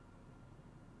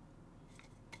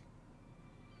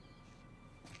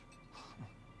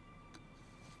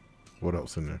 What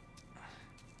else in there?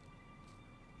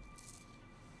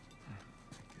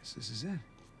 Guess this is it. All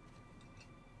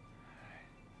right.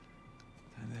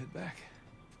 Time to head back.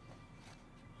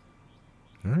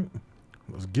 All right.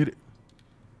 Let's get it.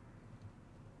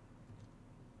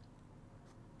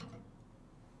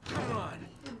 Come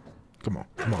on.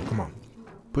 Come on.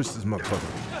 Push this motherfucker.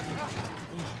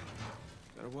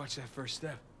 Gotta watch that first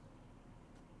step.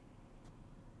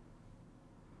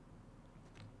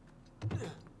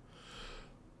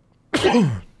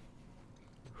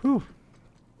 Whew. All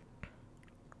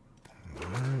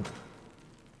right.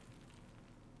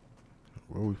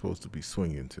 Where are we supposed to be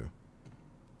swinging to?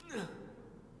 All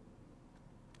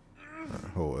right,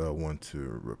 hold L1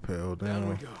 to rappel down. Down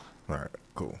we go. All right,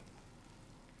 cool.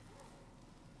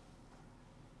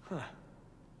 Huh.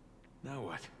 Now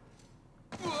what?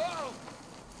 Whoa!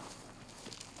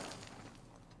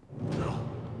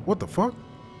 What the fuck?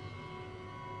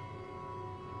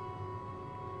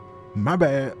 My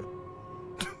bad.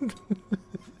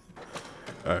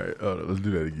 All right, let's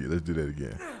do that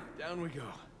again. Down we go.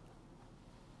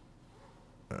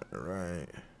 All right.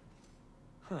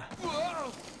 Huh.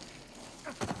 Whoa!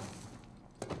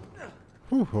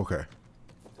 Whew, okay.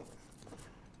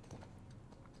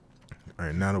 All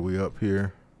right, now that we up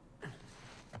here.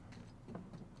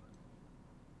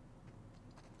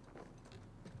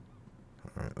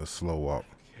 All right, let's slow walk.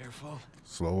 Careful.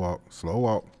 Slow walk. Slow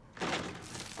walk. Oh,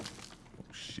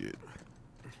 shit.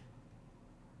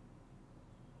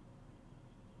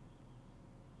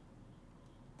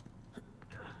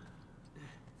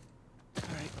 All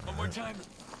right, one more time.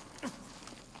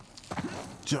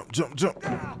 Jump.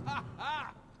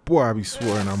 Boy, I be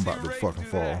swearing I'm about to fucking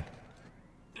fall.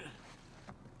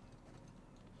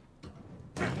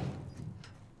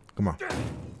 Come on. There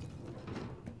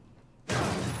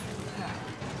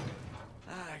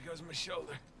goes my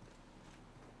shoulder.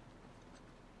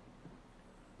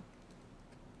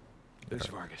 There's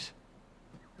Vargas.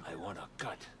 I want a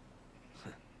cut.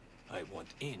 I want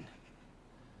in.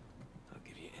 I'll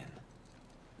give you in.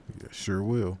 Yeah, sure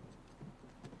will.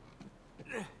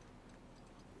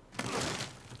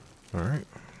 All right.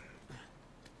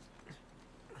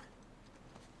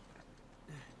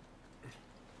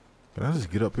 Can I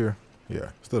just get up here?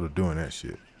 Yeah, instead of doing that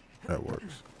shit. That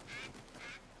works.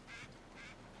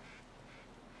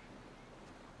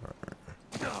 All right.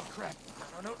 Oh, crap.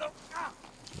 No. Ah!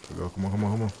 There we go. Come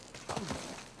on.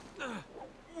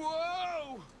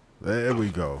 Whoa! There we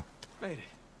go. Made it.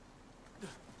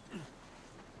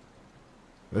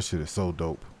 That shit is so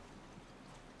dope.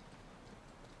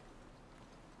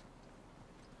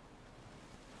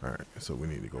 All right, so we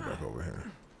need to go back over here.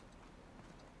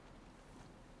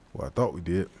 Well, I thought we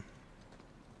did.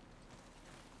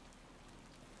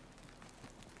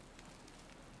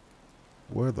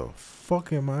 Where the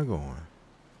fuck am I going?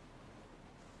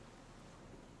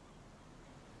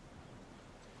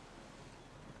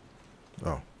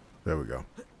 There we go.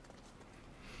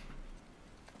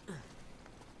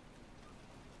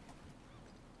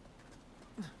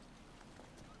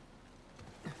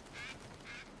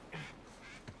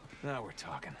 Now we're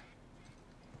talking.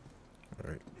 All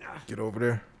right, get over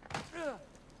there.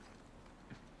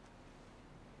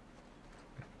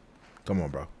 Come on,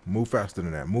 bro. Move faster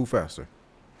than that. Move faster.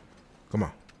 Come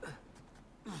on.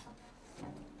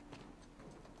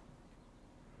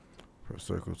 Press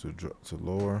circle to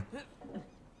lower.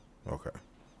 Okay.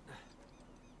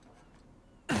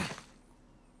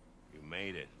 You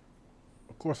made it.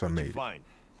 Of course I What'd made you it. find?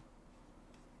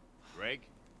 Greg?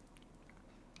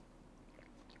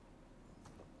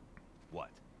 What?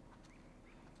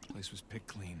 Place was picked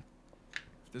clean.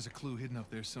 If there's a clue hidden up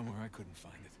there somewhere, I couldn't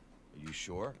find it. Are you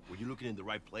sure? Were you looking in the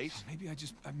right place? Maybe I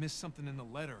missed something in the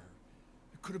letter.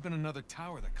 It could have been another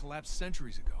tower that collapsed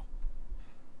centuries ago.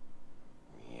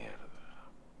 Yeah.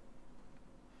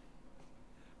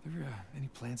 There any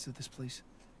plans to this place?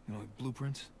 You know, like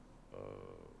blueprints?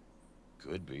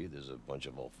 Could be. There's a bunch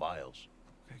of old files.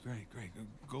 Okay, great.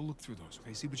 Go look through those,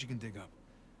 okay? See what you can dig up.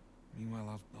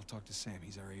 Meanwhile, I'll talk to Sam.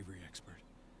 He's our Avery expert.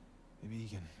 Maybe he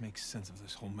can make sense of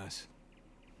this whole mess.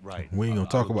 Right. We ain't gonna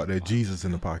talk I'll about that Jesus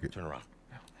in the pocket. Turn around.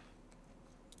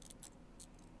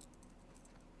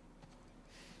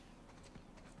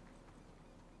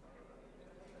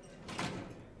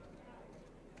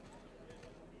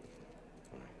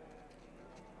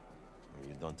 When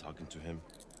you're done talking to him,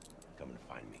 come and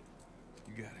find me.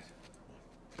 You got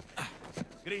it.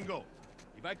 Gringo,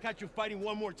 if I catch you fighting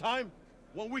one more time,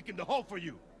 1 week in the hole for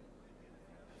you.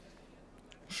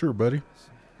 Sure, buddy.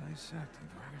 Nice acting,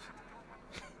 Vargas.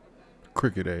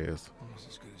 Cricket ass. Almost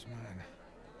as good as mine.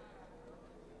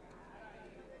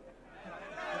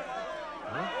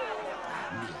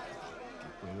 ¿Qué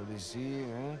puedo decir,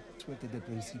 eh? Suerte de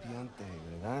principiante,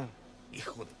 ¿verdad?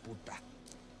 Hijo de puta.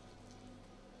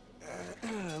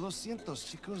 Lo siento,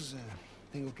 chicos.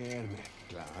 Tengo que irme.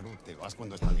 Claro, te vas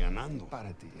cuando estás ganando.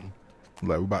 Para ti, eh.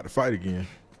 Like we about to fight again.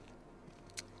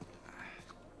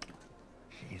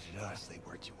 Hated us. They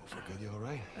worked you over good. You all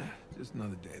right? Just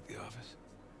another day at the office.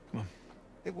 Come on.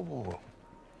 Hey, whoa.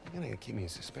 You're not gonna keep me in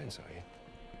suspense, are you?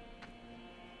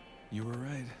 You were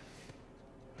right.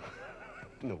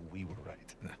 No, we were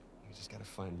right. Nah. We just gotta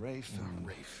find Rafe. No,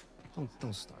 Rafe.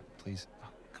 Don't start, please. Oh,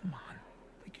 come on.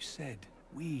 Like you said,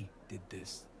 we did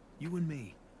this. You and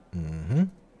me. Mm-hmm.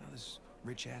 Now this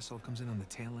rich asshole comes in on the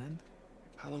tail end.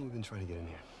 How long have we been trying to get in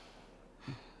here?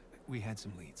 We had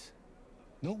some leads.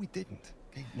 No, we didn't.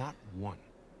 Okay, not one.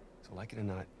 So like it or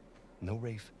not, no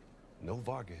Rafe, no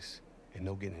Vargas, and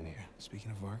no getting in here.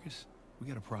 Speaking of Vargas, we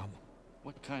got a problem.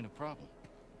 What kind of problem?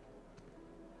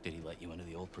 Did he let you into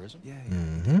the old prison? Yeah.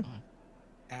 Mm-hmm.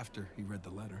 After he read the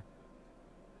letter.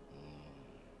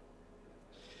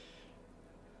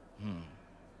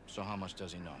 So how much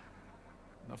does he know?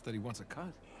 Enough that he wants a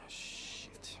cut.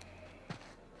 Shit.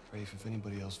 Rafe, if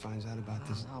anybody else finds out about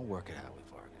this... I'll work it out with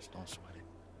Vargas. Don't sweat it.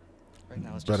 Right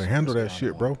now, let's Better just handle focus that on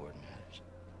shit, more bro. important matters.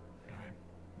 All right.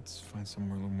 Let's find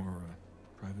somewhere a little more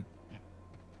private.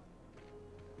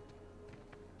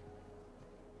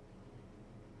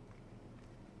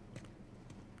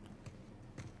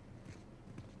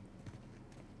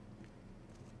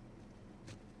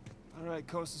 All right,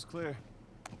 coast is clear.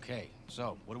 Okay,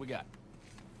 so what do we got?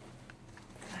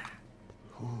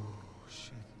 Oh,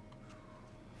 shit.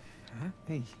 Huh?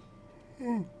 Hey.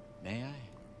 May I?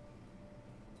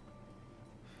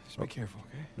 Just be careful,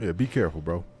 okay? Yeah, be careful,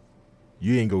 bro.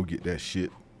 You ain't gonna get that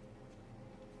shit.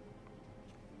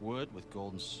 Wood with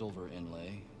gold and silver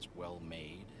inlay. It's well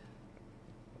made.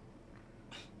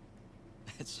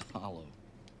 It's hollow.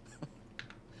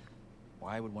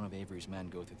 Why would one of Avery's men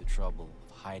go through the trouble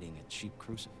of hiding a cheap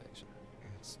crucifix?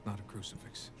 It's not a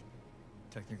crucifix.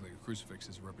 Technically, a crucifix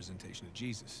is a representation of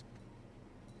Jesus.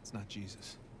 It's not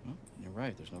Jesus. You're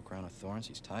right. There's no crown of thorns.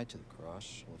 He's tied to the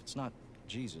cross. Well, if it's not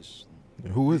Jesus,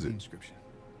 then Who is the it? inscription.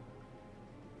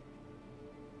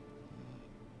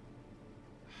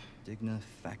 Digna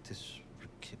factus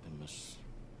recipimus.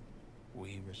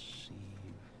 We receive.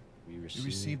 We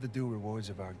receive the due rewards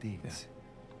of our deeds.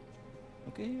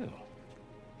 Look at you.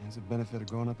 It's a benefit of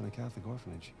growing up in a Catholic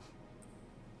orphanage.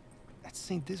 That's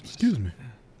St. Dismas. Excuse me.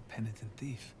 Penitent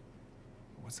thief.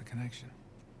 What's the connection?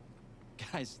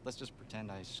 Guys, let's just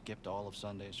pretend I skipped all of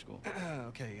Sunday school.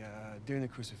 Okay, during the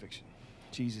crucifixion,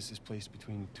 Jesus is placed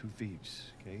between two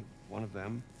thieves, okay? One of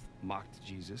them mocked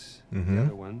Jesus. Mhm. The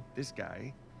other one, this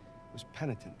guy, was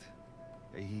penitent.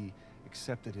 Okay, he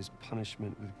accepted his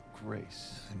punishment with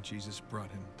grace. And Jesus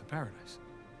brought him to paradise.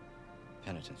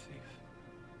 Penitent thief.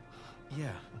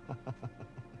 Yeah.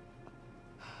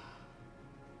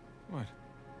 What?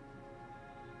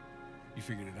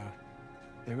 You figured it out?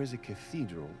 There is a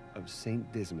cathedral of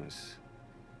St. Dismas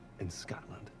in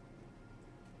Scotland.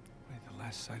 Wait, the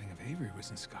last sighting of Avery was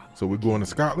in Scotland. So we're going to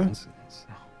Scotland? Nonsense.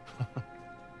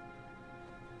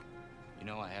 You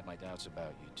know, I had my doubts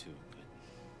about you too, but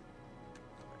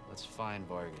let's find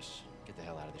Vargas. Get the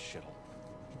hell out of this shithole.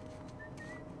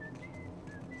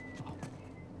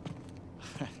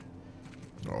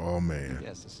 Oh man.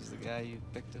 Yes, this is the guy you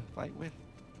picked a fight with?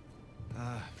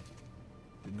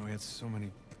 Didn't know he had so many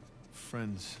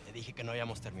friends. Te dije que no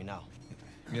habíamos terminado.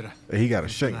 Mira. Hey, he got a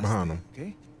shank behind him.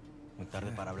 Okay? Muy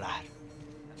tarde para hablar.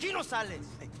 Aquí no sales.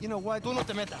 Hey, you know what? Tú no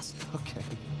te metas. Okay.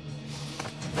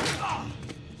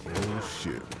 Oh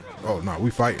shit. Oh no, we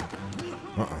fighting.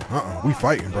 We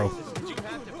fighting, bro.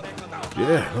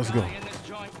 Yeah, let's go.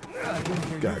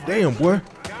 God damn, boy.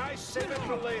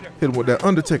 Hit him with that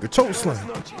Undertaker choke slam.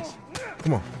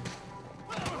 Come on.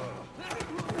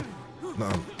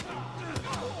 Nah.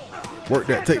 Work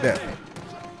that. Take that.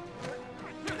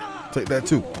 Take that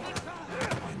too.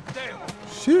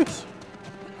 Shit.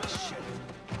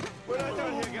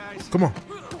 Come on.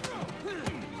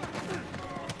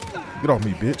 Get off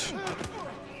me, bitch.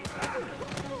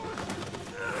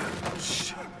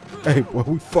 Shit. Hey, boy,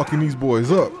 we fucking these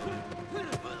boys up.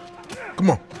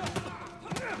 Come on.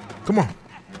 Come on.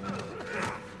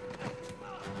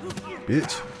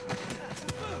 Bitch.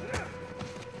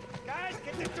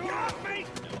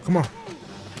 Come on.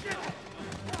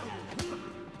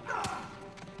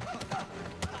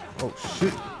 Oh,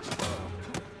 shit.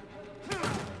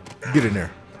 Get in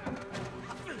there.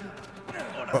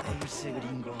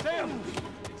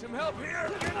 Some help here.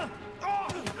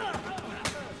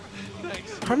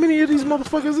 Thanks. How many of these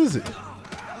motherfuckers is it?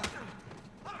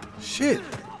 Shit.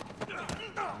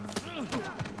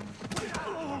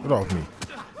 Get off me.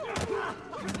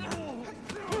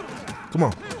 Come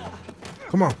on.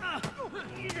 Come on.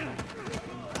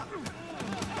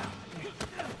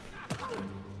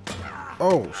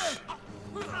 Oh,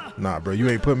 nah, bro. You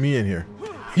ain't put me in here.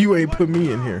 You ain't put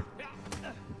me in here.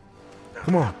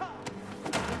 Come on.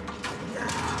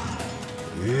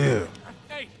 Yeah.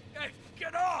 Hey,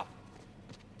 get off!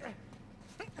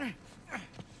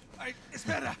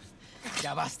 Espera.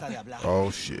 Ya basta de hablar.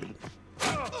 Oh, shit.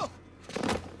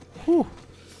 Whew.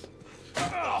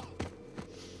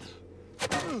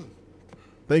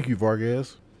 Thank you,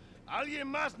 Vargas. Alguien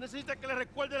más necesita que le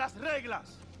recuerde las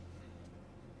reglas.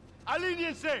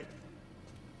 ¡Alíñense!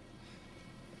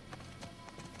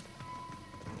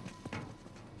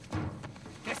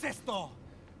 ¿Qué es esto?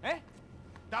 ¿Eh?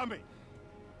 Dame.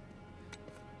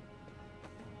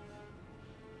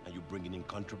 Are you bringing in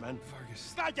contraband?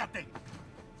 Vargas. ¡Cállate!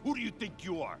 Who do you think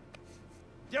you are?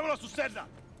 Llévalo a su celda.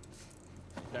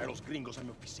 Trae los gringos a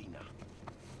mi oficina.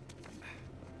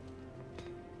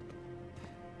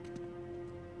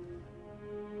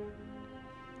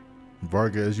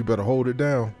 Vargas, you better hold it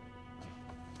down.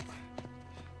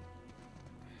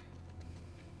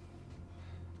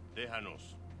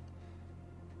 Déjanos.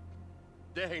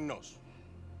 Déjennos.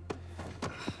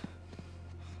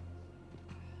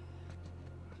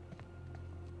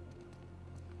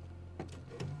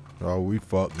 Oh, we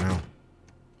fucked now.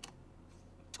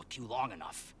 Took you long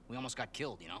enough. We almost got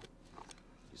killed, you know?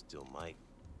 You still might.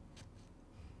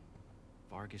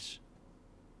 Vargas?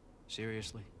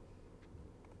 Seriously?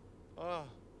 Oh,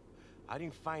 I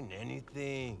didn't find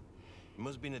anything. It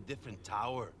must be in a different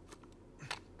tower.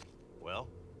 Well?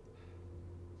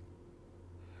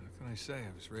 What can I say?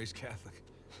 I was raised Catholic.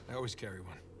 I always carry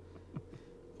one.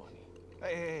 Funny.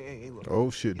 Hey, look.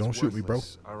 Oh shit, don't shoot me, bro.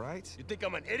 All right? You think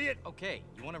I'm an idiot? Okay,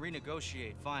 you want to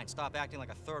renegotiate? Fine. Stop acting like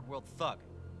a third world thug.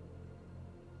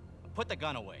 Put the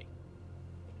gun away.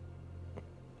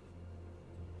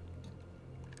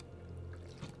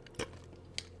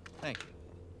 Thank you.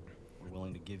 We're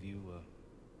willing to give you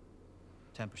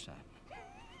 10%.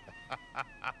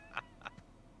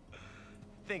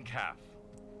 Think half.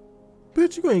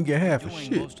 Bitch, you ain't get half of Doing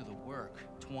shit. most of the work,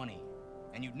 20,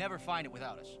 and you'd never find it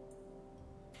without us.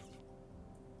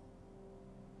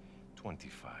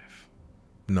 25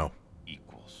 No.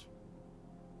 equals.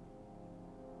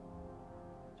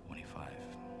 25.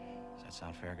 Does that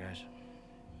sound fair, guys?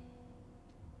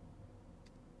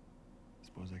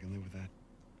 Suppose I can live with that.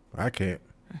 I can't.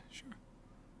 Sure.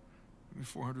 Maybe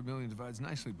 400 million divides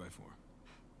nicely by 4.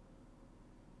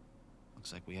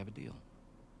 Looks like we have a deal.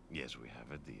 Yes, we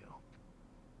have a deal.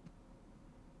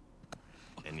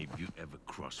 And if you ever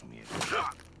cross me again...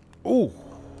 Ooh.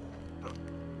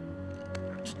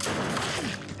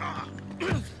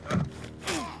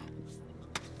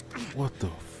 What the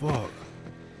fuck?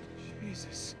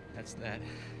 Jesus. That's that.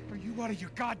 Are you out of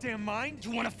your goddamn mind?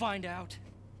 You want to find out?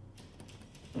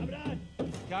 Abran!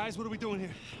 Guys, what are we doing here?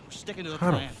 We're sticking to the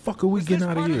How plan. the fuck are we getting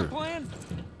out of here? Plan?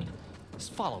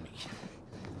 Just follow me.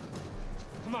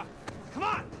 Come on. Come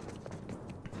on!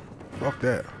 Fuck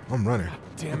that. I'm running.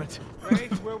 Damn it.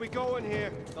 Wait, where are we going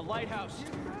here? The lighthouse.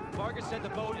 Vargas said the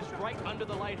boat is right under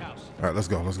the lighthouse. All right, let's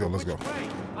go. Let's go. Let's go. Way?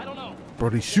 I don't know. Bro,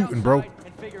 they shooting, bro. Outside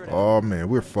and figure it out. Oh man,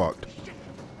 we're fucked.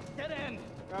 Dead end.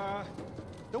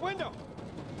 The window.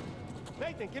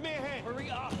 Nathan, give me a hand. Hurry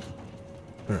up.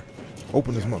 Here,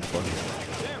 open this motherfucker.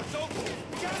 There, it's open.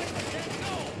 We got it. Let's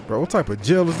go. Bro, what type of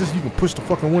jail is this? You can push the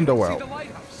fucking window See out. the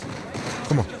lighthouse.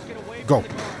 Come on, Just get away go. from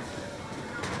the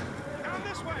guard. Down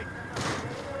this way.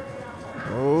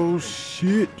 Oh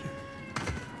shit.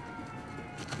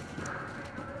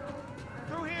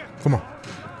 Through here. Come on.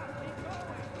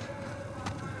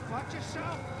 Watch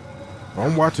yourself.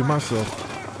 I'm watching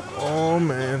myself. Oh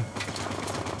man.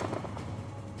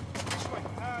 This way.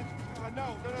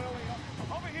 No.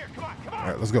 Wait. Over here. Come on. Come All on.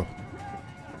 right, let's go.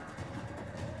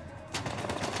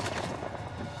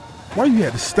 Why you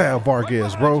had to stab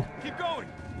Vargas, bro? Keep going.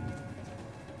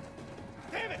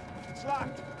 Damn it. It's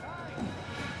locked.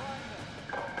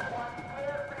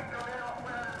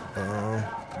 All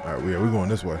right, we're going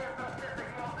this way.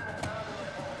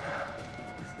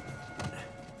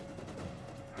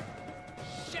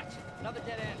 Shit. Another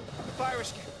dead end. The fire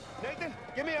escape. Nathan,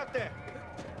 get me out there.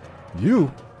 You?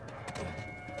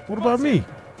 What about me?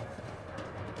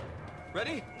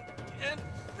 Ready? And...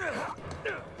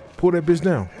 Pull that bitch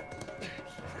down.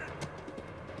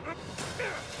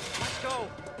 Let's go.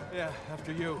 Yeah,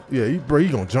 after you. Yeah, bro, you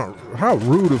gonna jump. How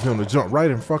rude of him to jump right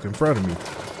in fucking front of me.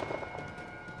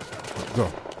 Go.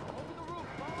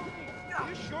 Are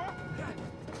you sure?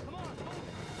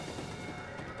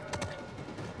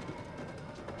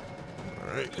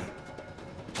 All right.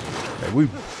 Hey, we.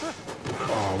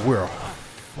 Oh, we're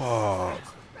fucked.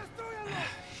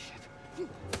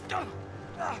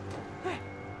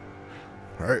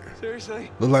 All right.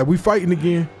 Seriously? Look like we fighting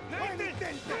again.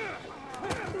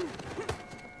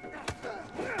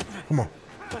 Come on,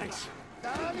 Thanks.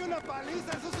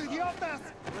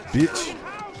 bitch.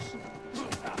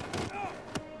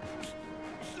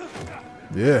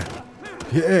 Yeah.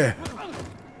 Yeah.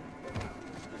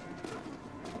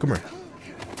 Come here.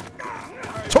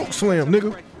 Choke slam,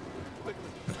 nigga.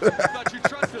 Thought you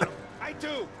trusted him. I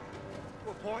do.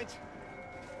 What point?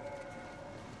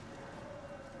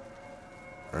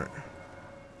 All right.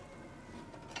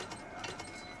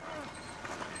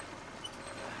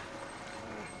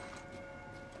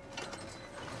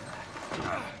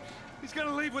 He's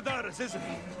gonna leave without us, isn't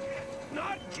he?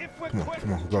 Not if we're Come on, quick.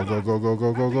 come on. Go, go, go, go,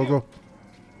 go, go, go, go.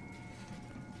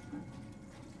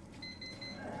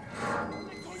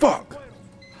 Fuck.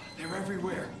 They're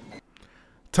everywhere.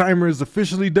 Timer is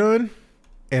officially done,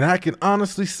 and I can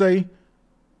honestly say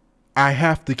I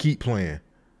have to keep playing.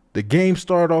 The game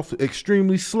started off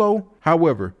extremely slow.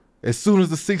 However, as soon as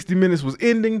the 60 minutes was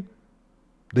ending,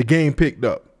 the game picked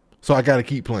up. So I got to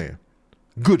keep playing.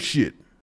 Good shit.